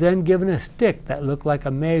 "I was then given a stick that looked like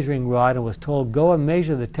a measuring rod and was told, 'Go and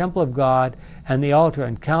measure the temple of God and the altar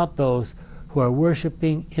and count those who are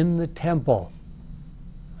worshiping in the temple.'"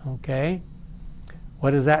 Okay?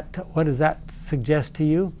 What does that suggest to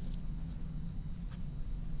you?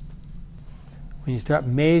 When you start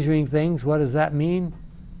measuring things, what does that mean?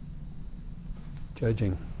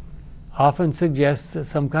 Judging. Often suggests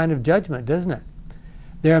some kind of judgment, doesn't it?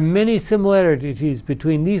 There are many similarities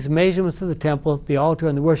between these measurements of the temple, the altar,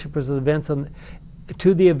 and the worshippers of the events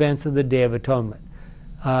to the events of the Day of Atonement.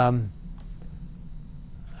 I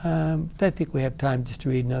think we have time just to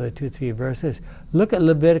read another 2-3 verses. Look at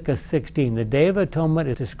Leviticus 16. The Day of Atonement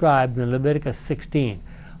is described in Leviticus 16.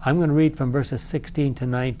 I'm going to read from verses 16 to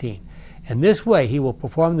 19. "In this way he will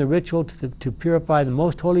perform the ritual to purify the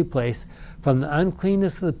most holy place from the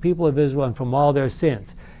uncleanness of the people of Israel and from all their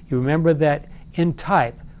sins." You remember that in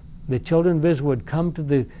type, the children of Israel would come to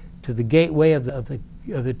the gateway of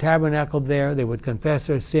the tabernacle there. They would confess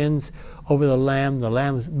their sins over the lamb. The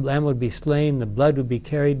lamb would be slain. The blood would be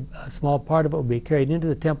carried, a small part of it would be carried into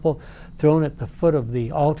the temple, thrown at the foot of the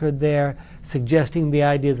altar there, suggesting the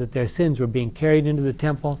idea that their sins were being carried into the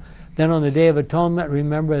temple. Then on the Day of Atonement,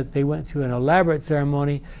 remember that they went through an elaborate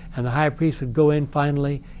ceremony, and the high priest would go in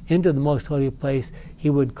finally into the most holy place. He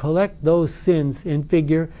would collect those sins in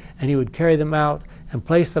figure, and he would carry them out and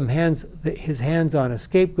place his hands on a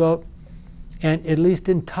scapegoat, and at least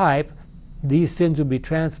in type, these sins would be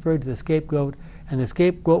transferred to the scapegoat, and the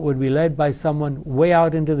scapegoat would be led by someone way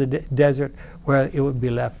out into the desert, where it would be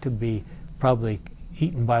left to be probably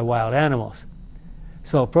eaten by wild animals.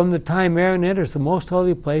 So from the time Aaron enters the most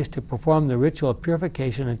holy place to perform the ritual of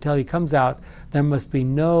purification until he comes out, there must be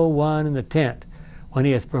no one in the tent. When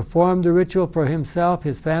he has performed the ritual for himself,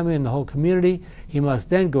 his family, and the whole community, he must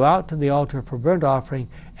then go out to the altar for burnt offering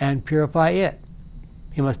and purify it.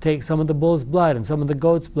 He must take some of the bull's blood and some of the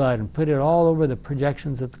goat's blood and put it all over the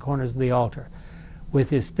projections at the corners of the altar. With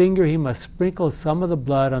his finger he must sprinkle some of the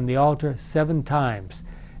blood on the altar 7 times.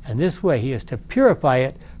 And this way he is to purify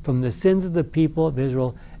it from the sins of the people of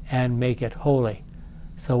Israel and make it holy.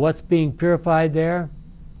 So what's being purified there?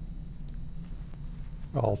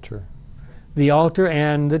 Altar. The altar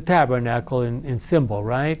and the tabernacle in symbol,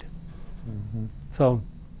 right? Mm-hmm. So,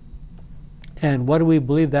 and what do we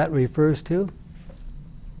believe that refers to?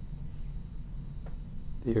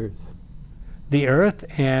 The earth. The earth,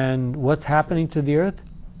 and what's happening to the earth?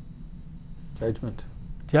 Judgment.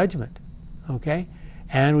 Judgment. Okay?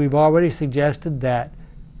 And we've already suggested that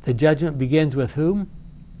the judgment begins with whom?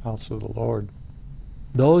 House of the Lord.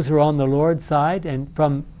 Those who are on the Lord's side and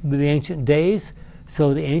from the ancient days.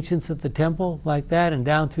 So the ancients at the temple, like that, and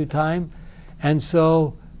down through time. And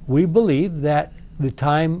so we believe that the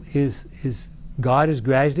time is God is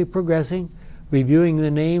gradually progressing, reviewing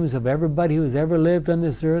the names of everybody who has ever lived on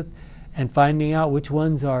this earth, and finding out which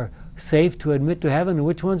ones are safe to admit to heaven and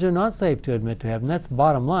which ones are not safe to admit to heaven. That's the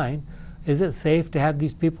bottom line. Is it safe to have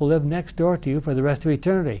these people live next door to you for the rest of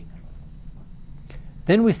eternity?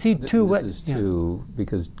 Then we see two. This is two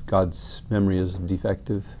because God's memory is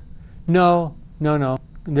defective. No.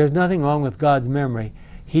 There's nothing wrong with God's memory.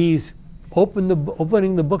 He's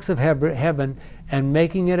opening the books of heaven and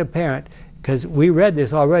making it apparent, because we read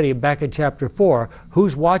this already back in chapter 4.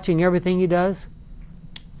 Who's watching everything he does?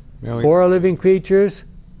 4 living creatures,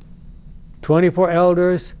 24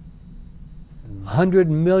 elders, 100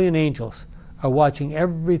 million angels are watching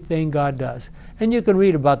everything God does. And you can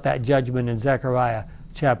read about that judgment in Zechariah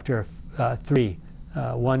chapter 3,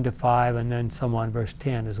 1 to 5, and then some on verse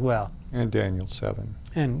 10 as well. And Daniel 7.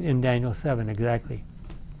 And in Daniel 7, exactly.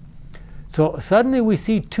 So suddenly we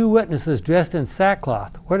see 2 witnesses dressed in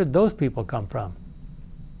sackcloth. Where did those people come from?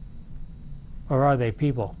 Or are they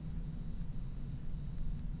people?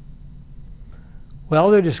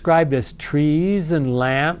 Well, they're described as trees and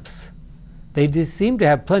lamps. They just seem to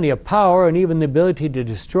have plenty of power and even the ability to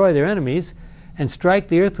destroy their enemies and strike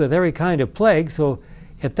the earth with every kind of plague. So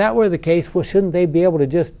if that were the case, well, shouldn't they be able to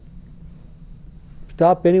just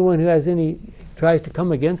stop anyone who tries to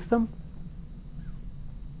come against them?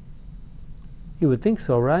 You would think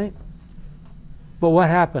so, right? But what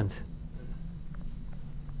happens?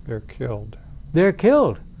 They're killed. They're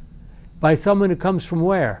killed by someone who comes from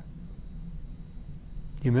where?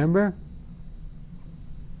 You remember?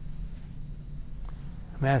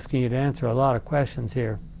 I'm asking you to answer a lot of questions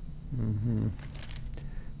here. Mm-hmm.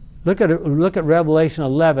 Look at Revelation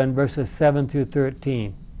 11, verses 7 through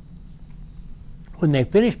 13. When they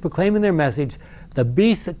finish proclaiming their message, the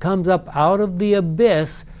beast that comes up out of the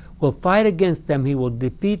abyss will fight against them. He will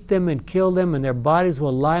defeat them and kill them, and their bodies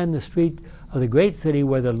will lie in the street of the great city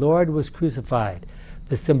where the Lord was crucified.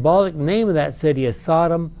 The symbolic name of that city is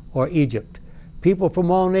Sodom or Egypt. People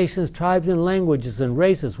from all nations, tribes, and languages and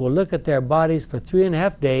races will look at their bodies for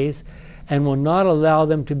 3.5 days and will not allow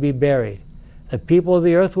them to be buried. The people of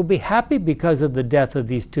the earth will be happy because of the death of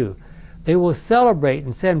these 2. They will celebrate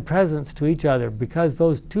and send presents to each other because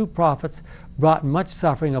those 2 prophets brought much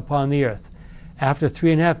suffering upon the earth. After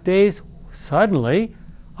 3.5 days, suddenly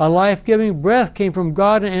a life-giving breath came from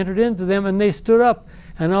God and entered into them, and they stood up,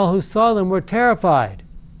 and all who saw them were terrified.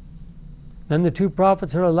 Then the 2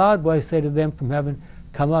 prophets heard a loud voice say to them from heaven,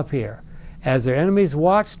 "Come up here." As their enemies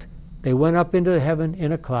watched, they went up into heaven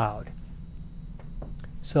in a cloud.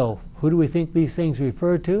 So, who do we think these things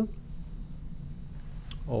refer to?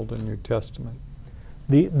 Old and New Testament.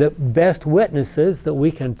 The best witnesses that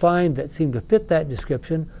we can find that seem to fit that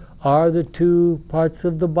description are the 2 parts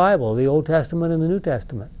of the Bible, the Old Testament and the New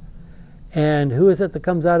Testament. And who is it that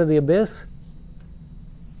comes out of the abyss?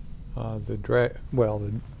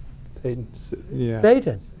 Satan. Yeah.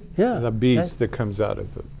 Satan. Yeah. The beast that comes out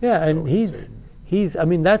of it. Yeah, and he's I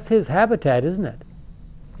mean, that's his habitat, isn't it?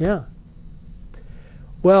 Yeah.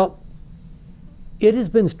 Well, it has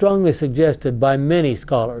been strongly suggested by many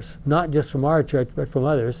scholars, not just from our church but from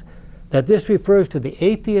others, that this refers to the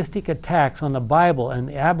atheistic attacks on the Bible and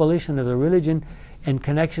the abolition of the religion in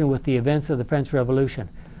connection with the events of the French Revolution.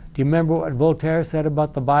 Do you remember what Voltaire said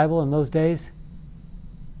about the Bible in those days?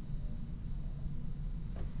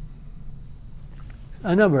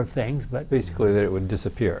 A number of things, but Basically that it would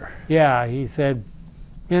disappear. yeah, he said,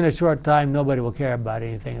 in a short time nobody will care about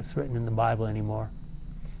anything that's written in the Bible anymore.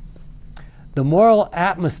 The moral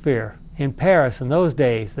atmosphere in Paris in those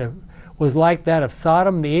days was like that of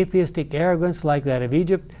Sodom, the atheistic arrogance like that of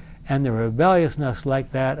Egypt, and the rebelliousness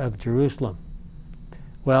like that of Jerusalem.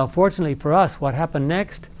 Well, fortunately for us, what happened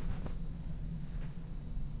next?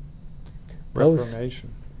 Reformation.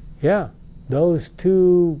 Those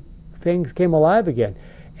 2 things came alive again.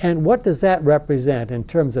 And what does that represent in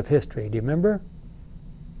terms of history? Do you remember?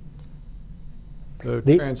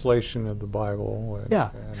 The translation of the Bible.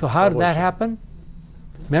 So how did that happen?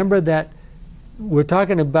 Remember that we're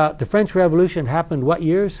talking about the French Revolution happened what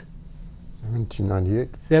years?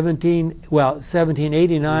 1798.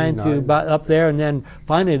 1789 to about up there, and then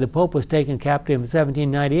finally the Pope was taken captive in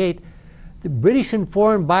 1798. The British and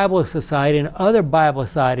Foreign Bible Society and other Bible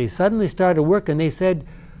societies suddenly started working. They said,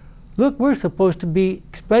 look, we're supposed to be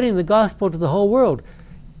spreading the gospel to the whole world.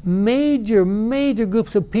 Major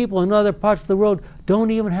groups of people in other parts of the world don't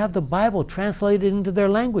even have the Bible translated into their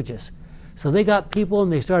languages. So they got people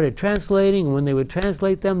and they started translating, and when they would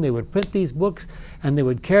translate them, they would print these books and they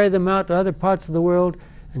would carry them out to other parts of the world,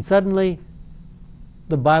 and suddenly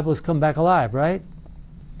the Bible's come back alive, right?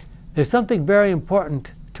 There's something very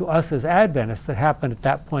important to us as Adventists that happened at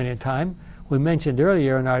that point in time. We mentioned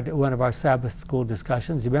earlier in one of our Sabbath school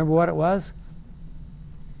discussions. You remember what it was?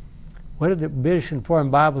 What did the British and Foreign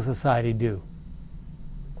Bible Society do?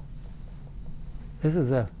 This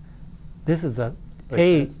is a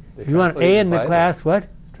A. If you want A in the class, what?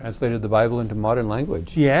 Translated the Bible into modern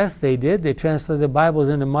language. Yes, they did. They translated the Bibles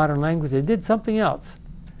into modern language. They did something else.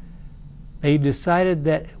 They decided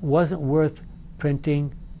that it wasn't worth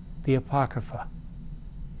printing the Apocrypha.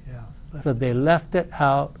 Yeah. So they left it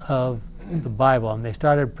out of the Bible, and they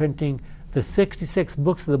started printing the 66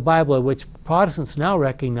 books of the Bible, which Protestants now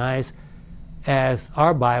recognize as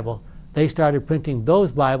our Bible. They started printing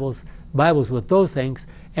those Bibles with those things,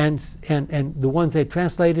 and the ones they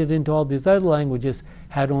translated into all these other languages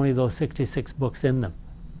had only those 66 books in them.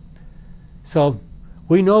 So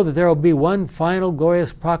we know that there will be one final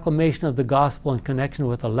glorious proclamation of the gospel in connection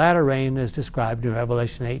with the latter rain as described in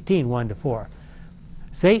Revelation 18, 1-4.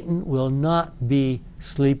 Satan will not be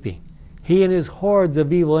sleeping. He and his hordes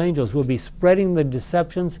of evil angels will be spreading the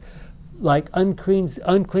deceptions like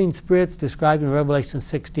unclean spirits described in Revelation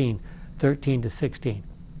 16, 13-16.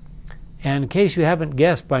 And in case you haven't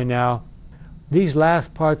guessed by now, these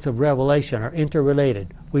last parts of Revelation are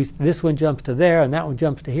interrelated. This one jumps to there, and that one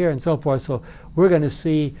jumps to here, and so forth. So we're going to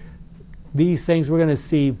see these things. We're going to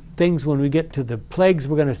see things when we get to the plagues.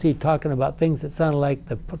 We're going to see talking about things that sound like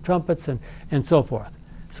the trumpets and so forth.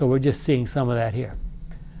 So we're just seeing some of that here.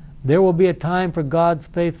 There will be a time for God's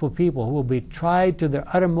faithful people who will be tried to their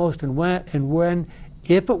uttermost, and when,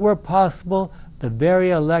 if it were possible, the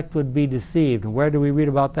very elect would be deceived. And where do we read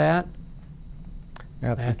about that?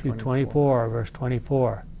 Matthew 24, verse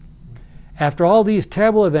 24. After all these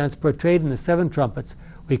terrible events portrayed in the 7 trumpets,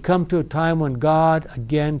 we come to a time when God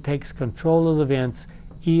again takes control of the events,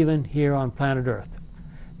 even here on planet Earth.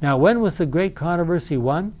 Now, when was the great controversy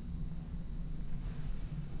won?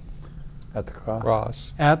 At the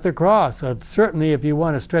cross. At the cross. So certainly, if you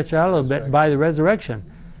want to stretch out a little bit, by the resurrection.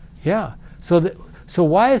 Yeah. So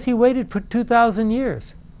why has he waited for 2,000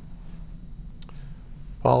 years?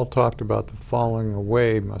 Paul talked about the falling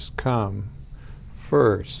away must come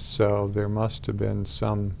first, so there must have been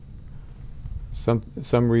some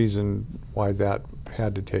reason why that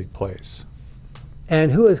had to take place.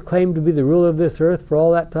 And who has claimed to be the ruler of this earth for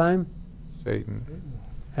all that time? Satan.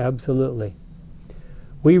 Absolutely.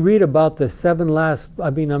 We read about the 3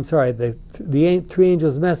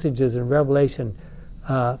 angels' messages in Revelation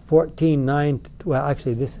 14, 9, well,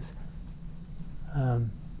 actually this is,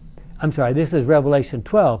 this is Revelation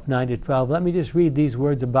 12, 9-12. Let me just read these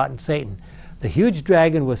words about Satan. The huge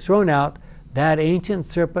dragon was thrown out, that ancient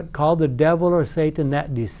serpent called the devil or Satan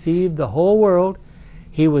that deceived the whole world.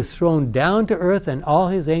 He was thrown down to earth and all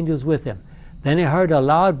his angels with him. Then I heard a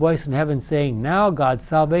loud voice in heaven saying, now God's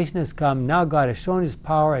salvation has come. Now God has shown his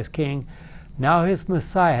power as king. Now his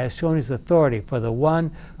Messiah has shown his authority. For the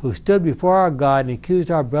one who stood before our God and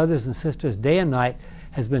accused our brothers and sisters day and night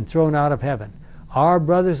has been thrown out of heaven. Our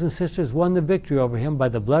brothers and sisters won the victory over him by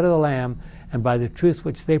the blood of the Lamb and by the truth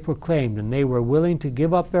which they proclaimed, and they were willing to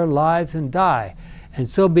give up their lives and die. And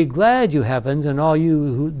so be glad, you heavens, and all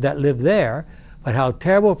you that live there. But how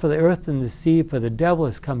terrible for the earth and the sea, for the devil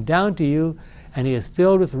has come down to you, and he is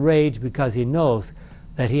filled with rage because he knows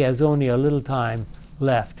that he has only a little time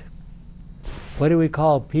left. What do we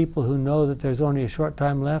call people who know that there's only a short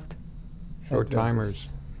time left? Short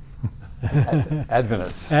timers.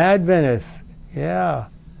 Adventists. Adventists. Yeah.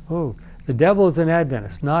 Oh, the devil is an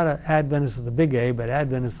Adventist, not an Adventist with a big A, but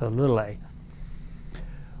Adventist with a little a.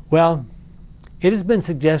 Well, it has been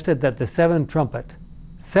suggested that the seventh trumpet,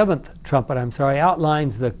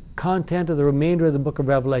 outlines the content of the remainder of the book of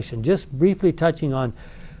Revelation. Just briefly touching on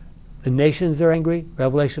the nations are angry,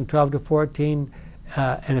 Revelation 12-14,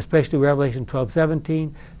 and especially Revelation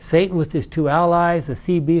 12-17. Satan with his 2 allies, the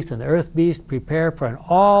sea beast and the earth beast, prepare for an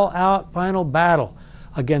all-out final battle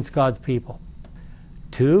against God's people.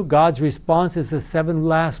 2, God's response is the 7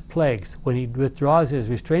 last plagues, when he withdraws his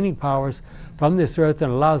restraining powers from this earth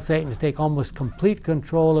and allows Satan to take almost complete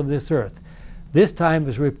control of this earth. this time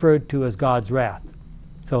is referred to as God's wrath.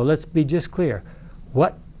 So let's be just clear.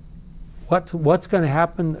 What's going to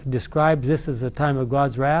happen describes this as a time of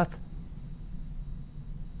God's wrath?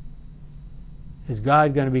 Is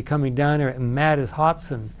God going to be coming down there mad as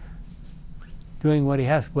hops and doing what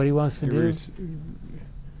he wants to do?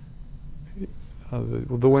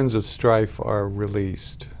 The winds of strife are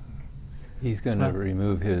released. He's going to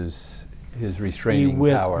remove his restraining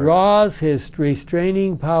power. He withdraws his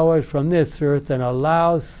restraining powers from this earth and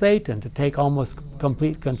allows Satan to take almost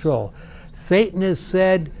complete control. Satan has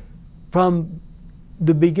said from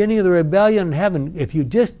the beginning of the rebellion in heaven, if you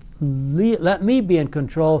just let me be in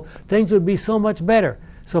control, things would be so much better.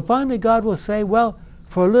 So finally God will say, well,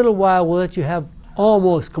 for a little while we'll let you have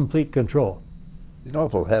almost complete control. You know,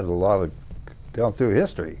 people had a lot of down through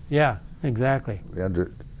history. Yeah, exactly. We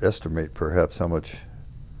underestimate perhaps how much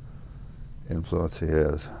influence he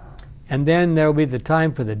has. And then there will be the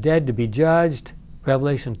time for the dead to be judged,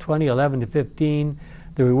 Revelation 20:11-15.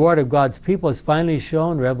 The reward of God's people is finally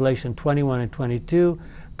shown, Revelation 21 and 22.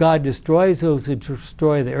 God destroys those who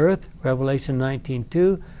destroy the earth, Revelation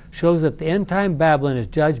 19:2, shows that the end time Babylon is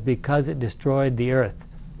judged because it destroyed the earth.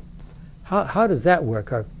 How does that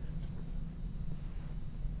work?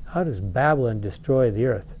 How does Babylon destroy the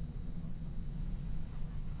earth?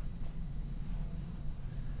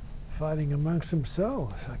 Fighting amongst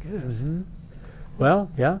themselves, I guess. Mm-hmm. Well,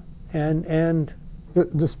 yeah, and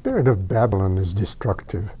The spirit of Babylon is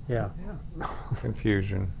destructive. yeah.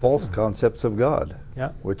 Confusion. False concepts of God, Yeah.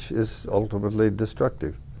 which is ultimately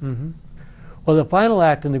destructive. Mm-hmm. Well, the final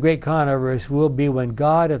act in the great controversy will be when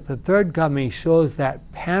God at the third coming shows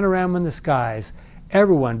that panorama in the skies.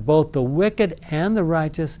 Everyone, both the wicked and the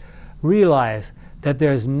righteous, realize that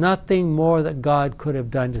there is nothing more that God could have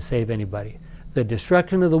done to save anybody. The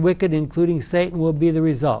destruction of the wicked, including Satan, will be the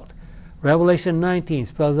result. Revelation 19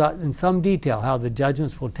 spells out in some detail how the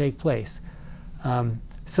judgments will take place.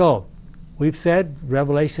 So, we've said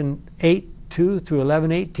Revelation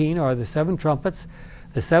 8:2-11:18 are the seven trumpets.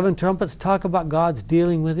 The seven trumpets talk about God's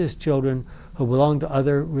dealing with his children who belong to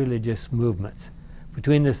other religious movements.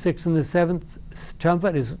 Between the sixth and the seventh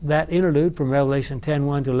trumpet is that interlude from Revelation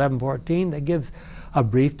 10:1-11:14 that gives a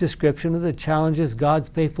brief description of the challenges God's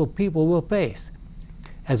faithful people will face.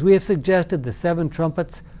 As we have suggested, the seven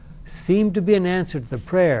trumpets seem to be an answer to the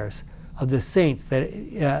prayers of the saints that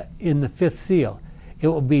in the fifth seal. It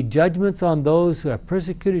will be judgments on those who have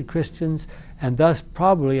persecuted Christians and thus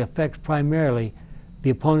probably affects primarily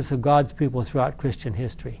the opponents of God's people throughout Christian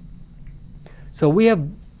history. So we have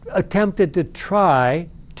attempted to try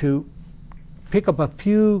to pick up a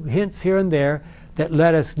few hints here and there that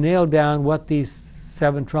let us nail down what these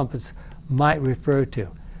seven trumpets might refer to.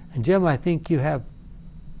 And Jim, I think you have,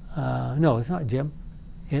 no, it's not Jim,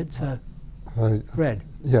 it's Fred.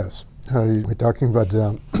 Yes. We're talking about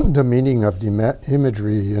the meaning of the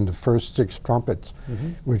imagery in the first six trumpets,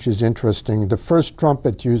 which is interesting. The first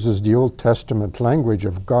trumpet uses the Old Testament language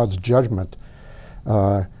of God's judgment,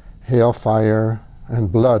 hail, fire,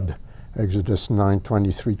 and blood, Exodus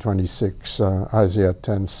 9:23-26, Isaiah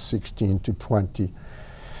 10:16-20,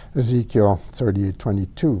 Ezekiel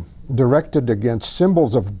 38:22, directed against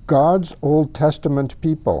symbols of God's Old Testament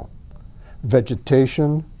people,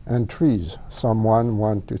 vegetation, and trees, Psalm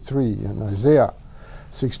 1:1-3, and Isaiah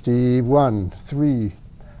 61:3.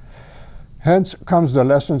 Hence comes the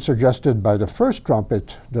lesson suggested by the first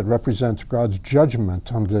trumpet that represents God's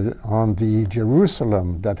judgment on the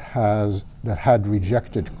Jerusalem that had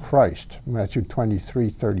rejected Christ, Matthew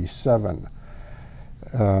 23:37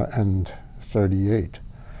 and 38,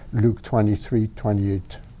 Luke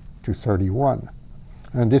 23:28-31.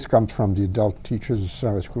 And this comes from the Adult Teachers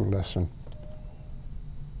Sabbath School lesson.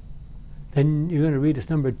 Then you're going to read us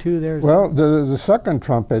number 2 there? Well, the second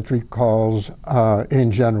trumpet recalls, in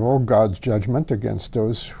general, God's judgment against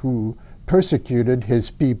those who persecuted his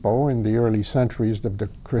people in the early centuries of the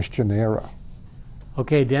Christian era.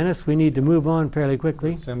 Okay, Dennis, we need to move on fairly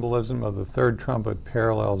quickly. The symbolism of the third trumpet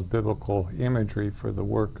parallels biblical imagery for the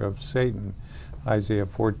work of Satan. Isaiah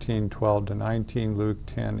 14:12-19, Luke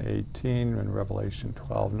 10:18, and Revelation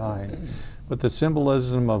 12:9. But the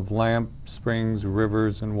symbolism of lamp, springs,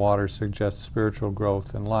 rivers, and water suggests spiritual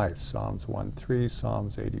growth in life. Psalms 1:3,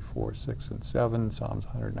 Psalms 84:6-7, Psalms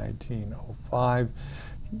 119:05,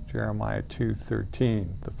 Jeremiah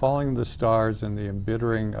 2:13. The falling of the stars and the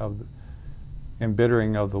embittering of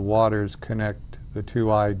the waters connect the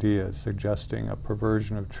two ideas, suggesting a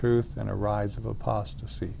perversion of truth and a rise of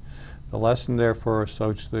apostasy. The lesson therefore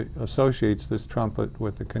associates this trumpet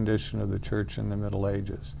with the condition of the church in the Middle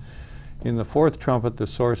Ages. In the fourth trumpet, the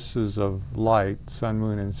sources of light, sun,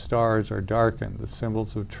 moon, and stars, are darkened. The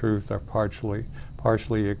symbols of truth are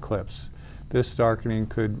partially eclipsed. This darkening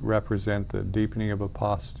could represent the deepening of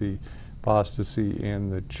apostasy in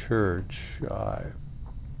the church.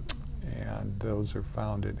 And those are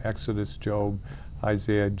found in Exodus, Job,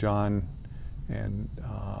 Isaiah, John, and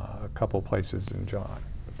a couple places in John.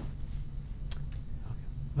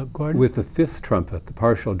 Gordon? With the fifth trumpet, the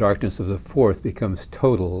partial darkness of the fourth becomes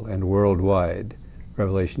total and worldwide,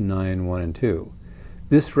 Revelation 9, 1 and 2.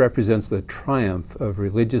 This represents the triumph of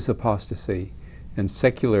religious apostasy and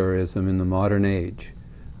secularism in the modern age.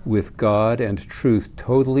 With God and truth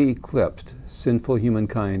totally eclipsed, sinful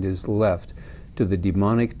humankind is left to the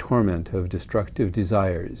demonic torment of destructive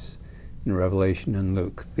desires in Revelation and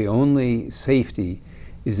Luke. The only safety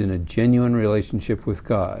is in a genuine relationship with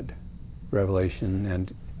God, Revelation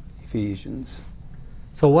and Ephesians.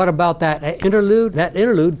 So what about that interlude? That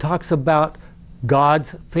interlude talks about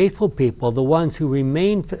God's faithful people, the ones who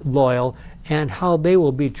remain loyal, and how they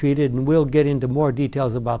will be treated, and we'll get into more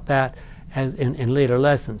details about that as in later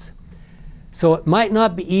lessons. So it might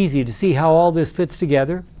not be easy to see how all this fits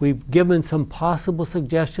together. We've given some possible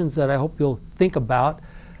suggestions that I hope you'll think about.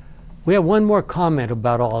 We have one more comment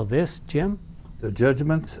about all of this. Jim? The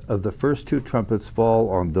judgments of the first two trumpets fall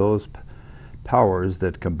on those powers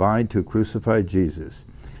that combined to crucify Jesus: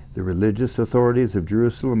 the religious authorities of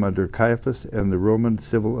Jerusalem under Caiaphas and the Roman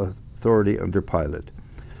civil authority under Pilate.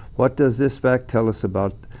 What does this fact tell us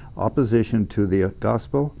about opposition to the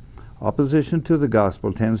gospel? Opposition to the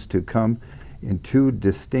gospel tends to come in two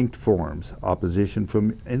distinct forms: opposition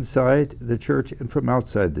from inside the church and from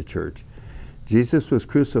outside the church. Jesus was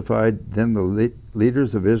crucified, then the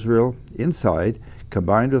leaders of Israel inside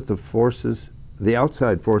combined with the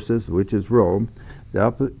outside forces, which is Rome.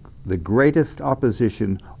 The greatest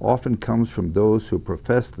opposition often comes from those who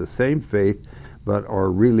profess the same faith but are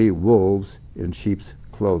really wolves in sheep's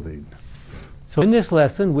clothing. So in this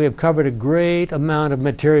lesson, we have covered a great amount of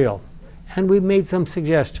material, and we've made some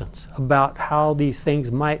suggestions about how these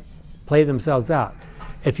things might play themselves out.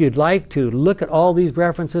 If you'd like to look at all these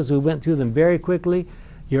references, we went through them very quickly.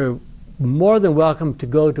 You're more than welcome to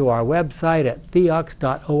go to our website at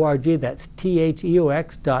theox.org. That's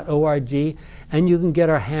theox.org, and you can get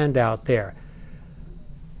our handout there.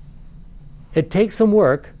 It takes some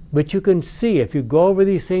work, but you can see if you go over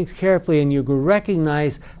these things carefully and you can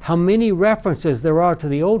recognize how many references there are to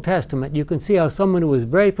the Old Testament. You can see how someone who was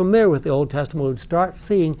very familiar with the Old Testament would start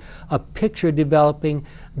seeing a picture developing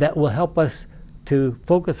that will help us to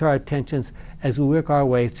focus our attentions as we work our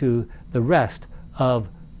way through the rest of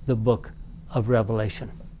the book of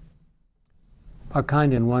Revelation. Our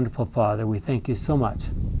kind and wonderful Father, we thank you so much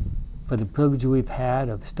for the privilege we've had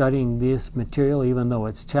of studying this material, even though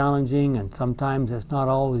it's challenging and sometimes it's not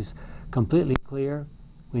always completely clear.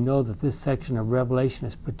 We know that this section of Revelation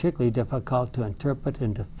is particularly difficult to interpret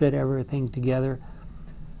and to fit everything together.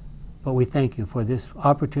 But we thank you for this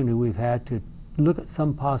opportunity we've had to look at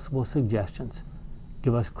some possible suggestions.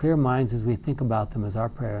 Give us clear minds as we think about them, is our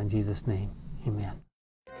prayer in Jesus' name. Amen.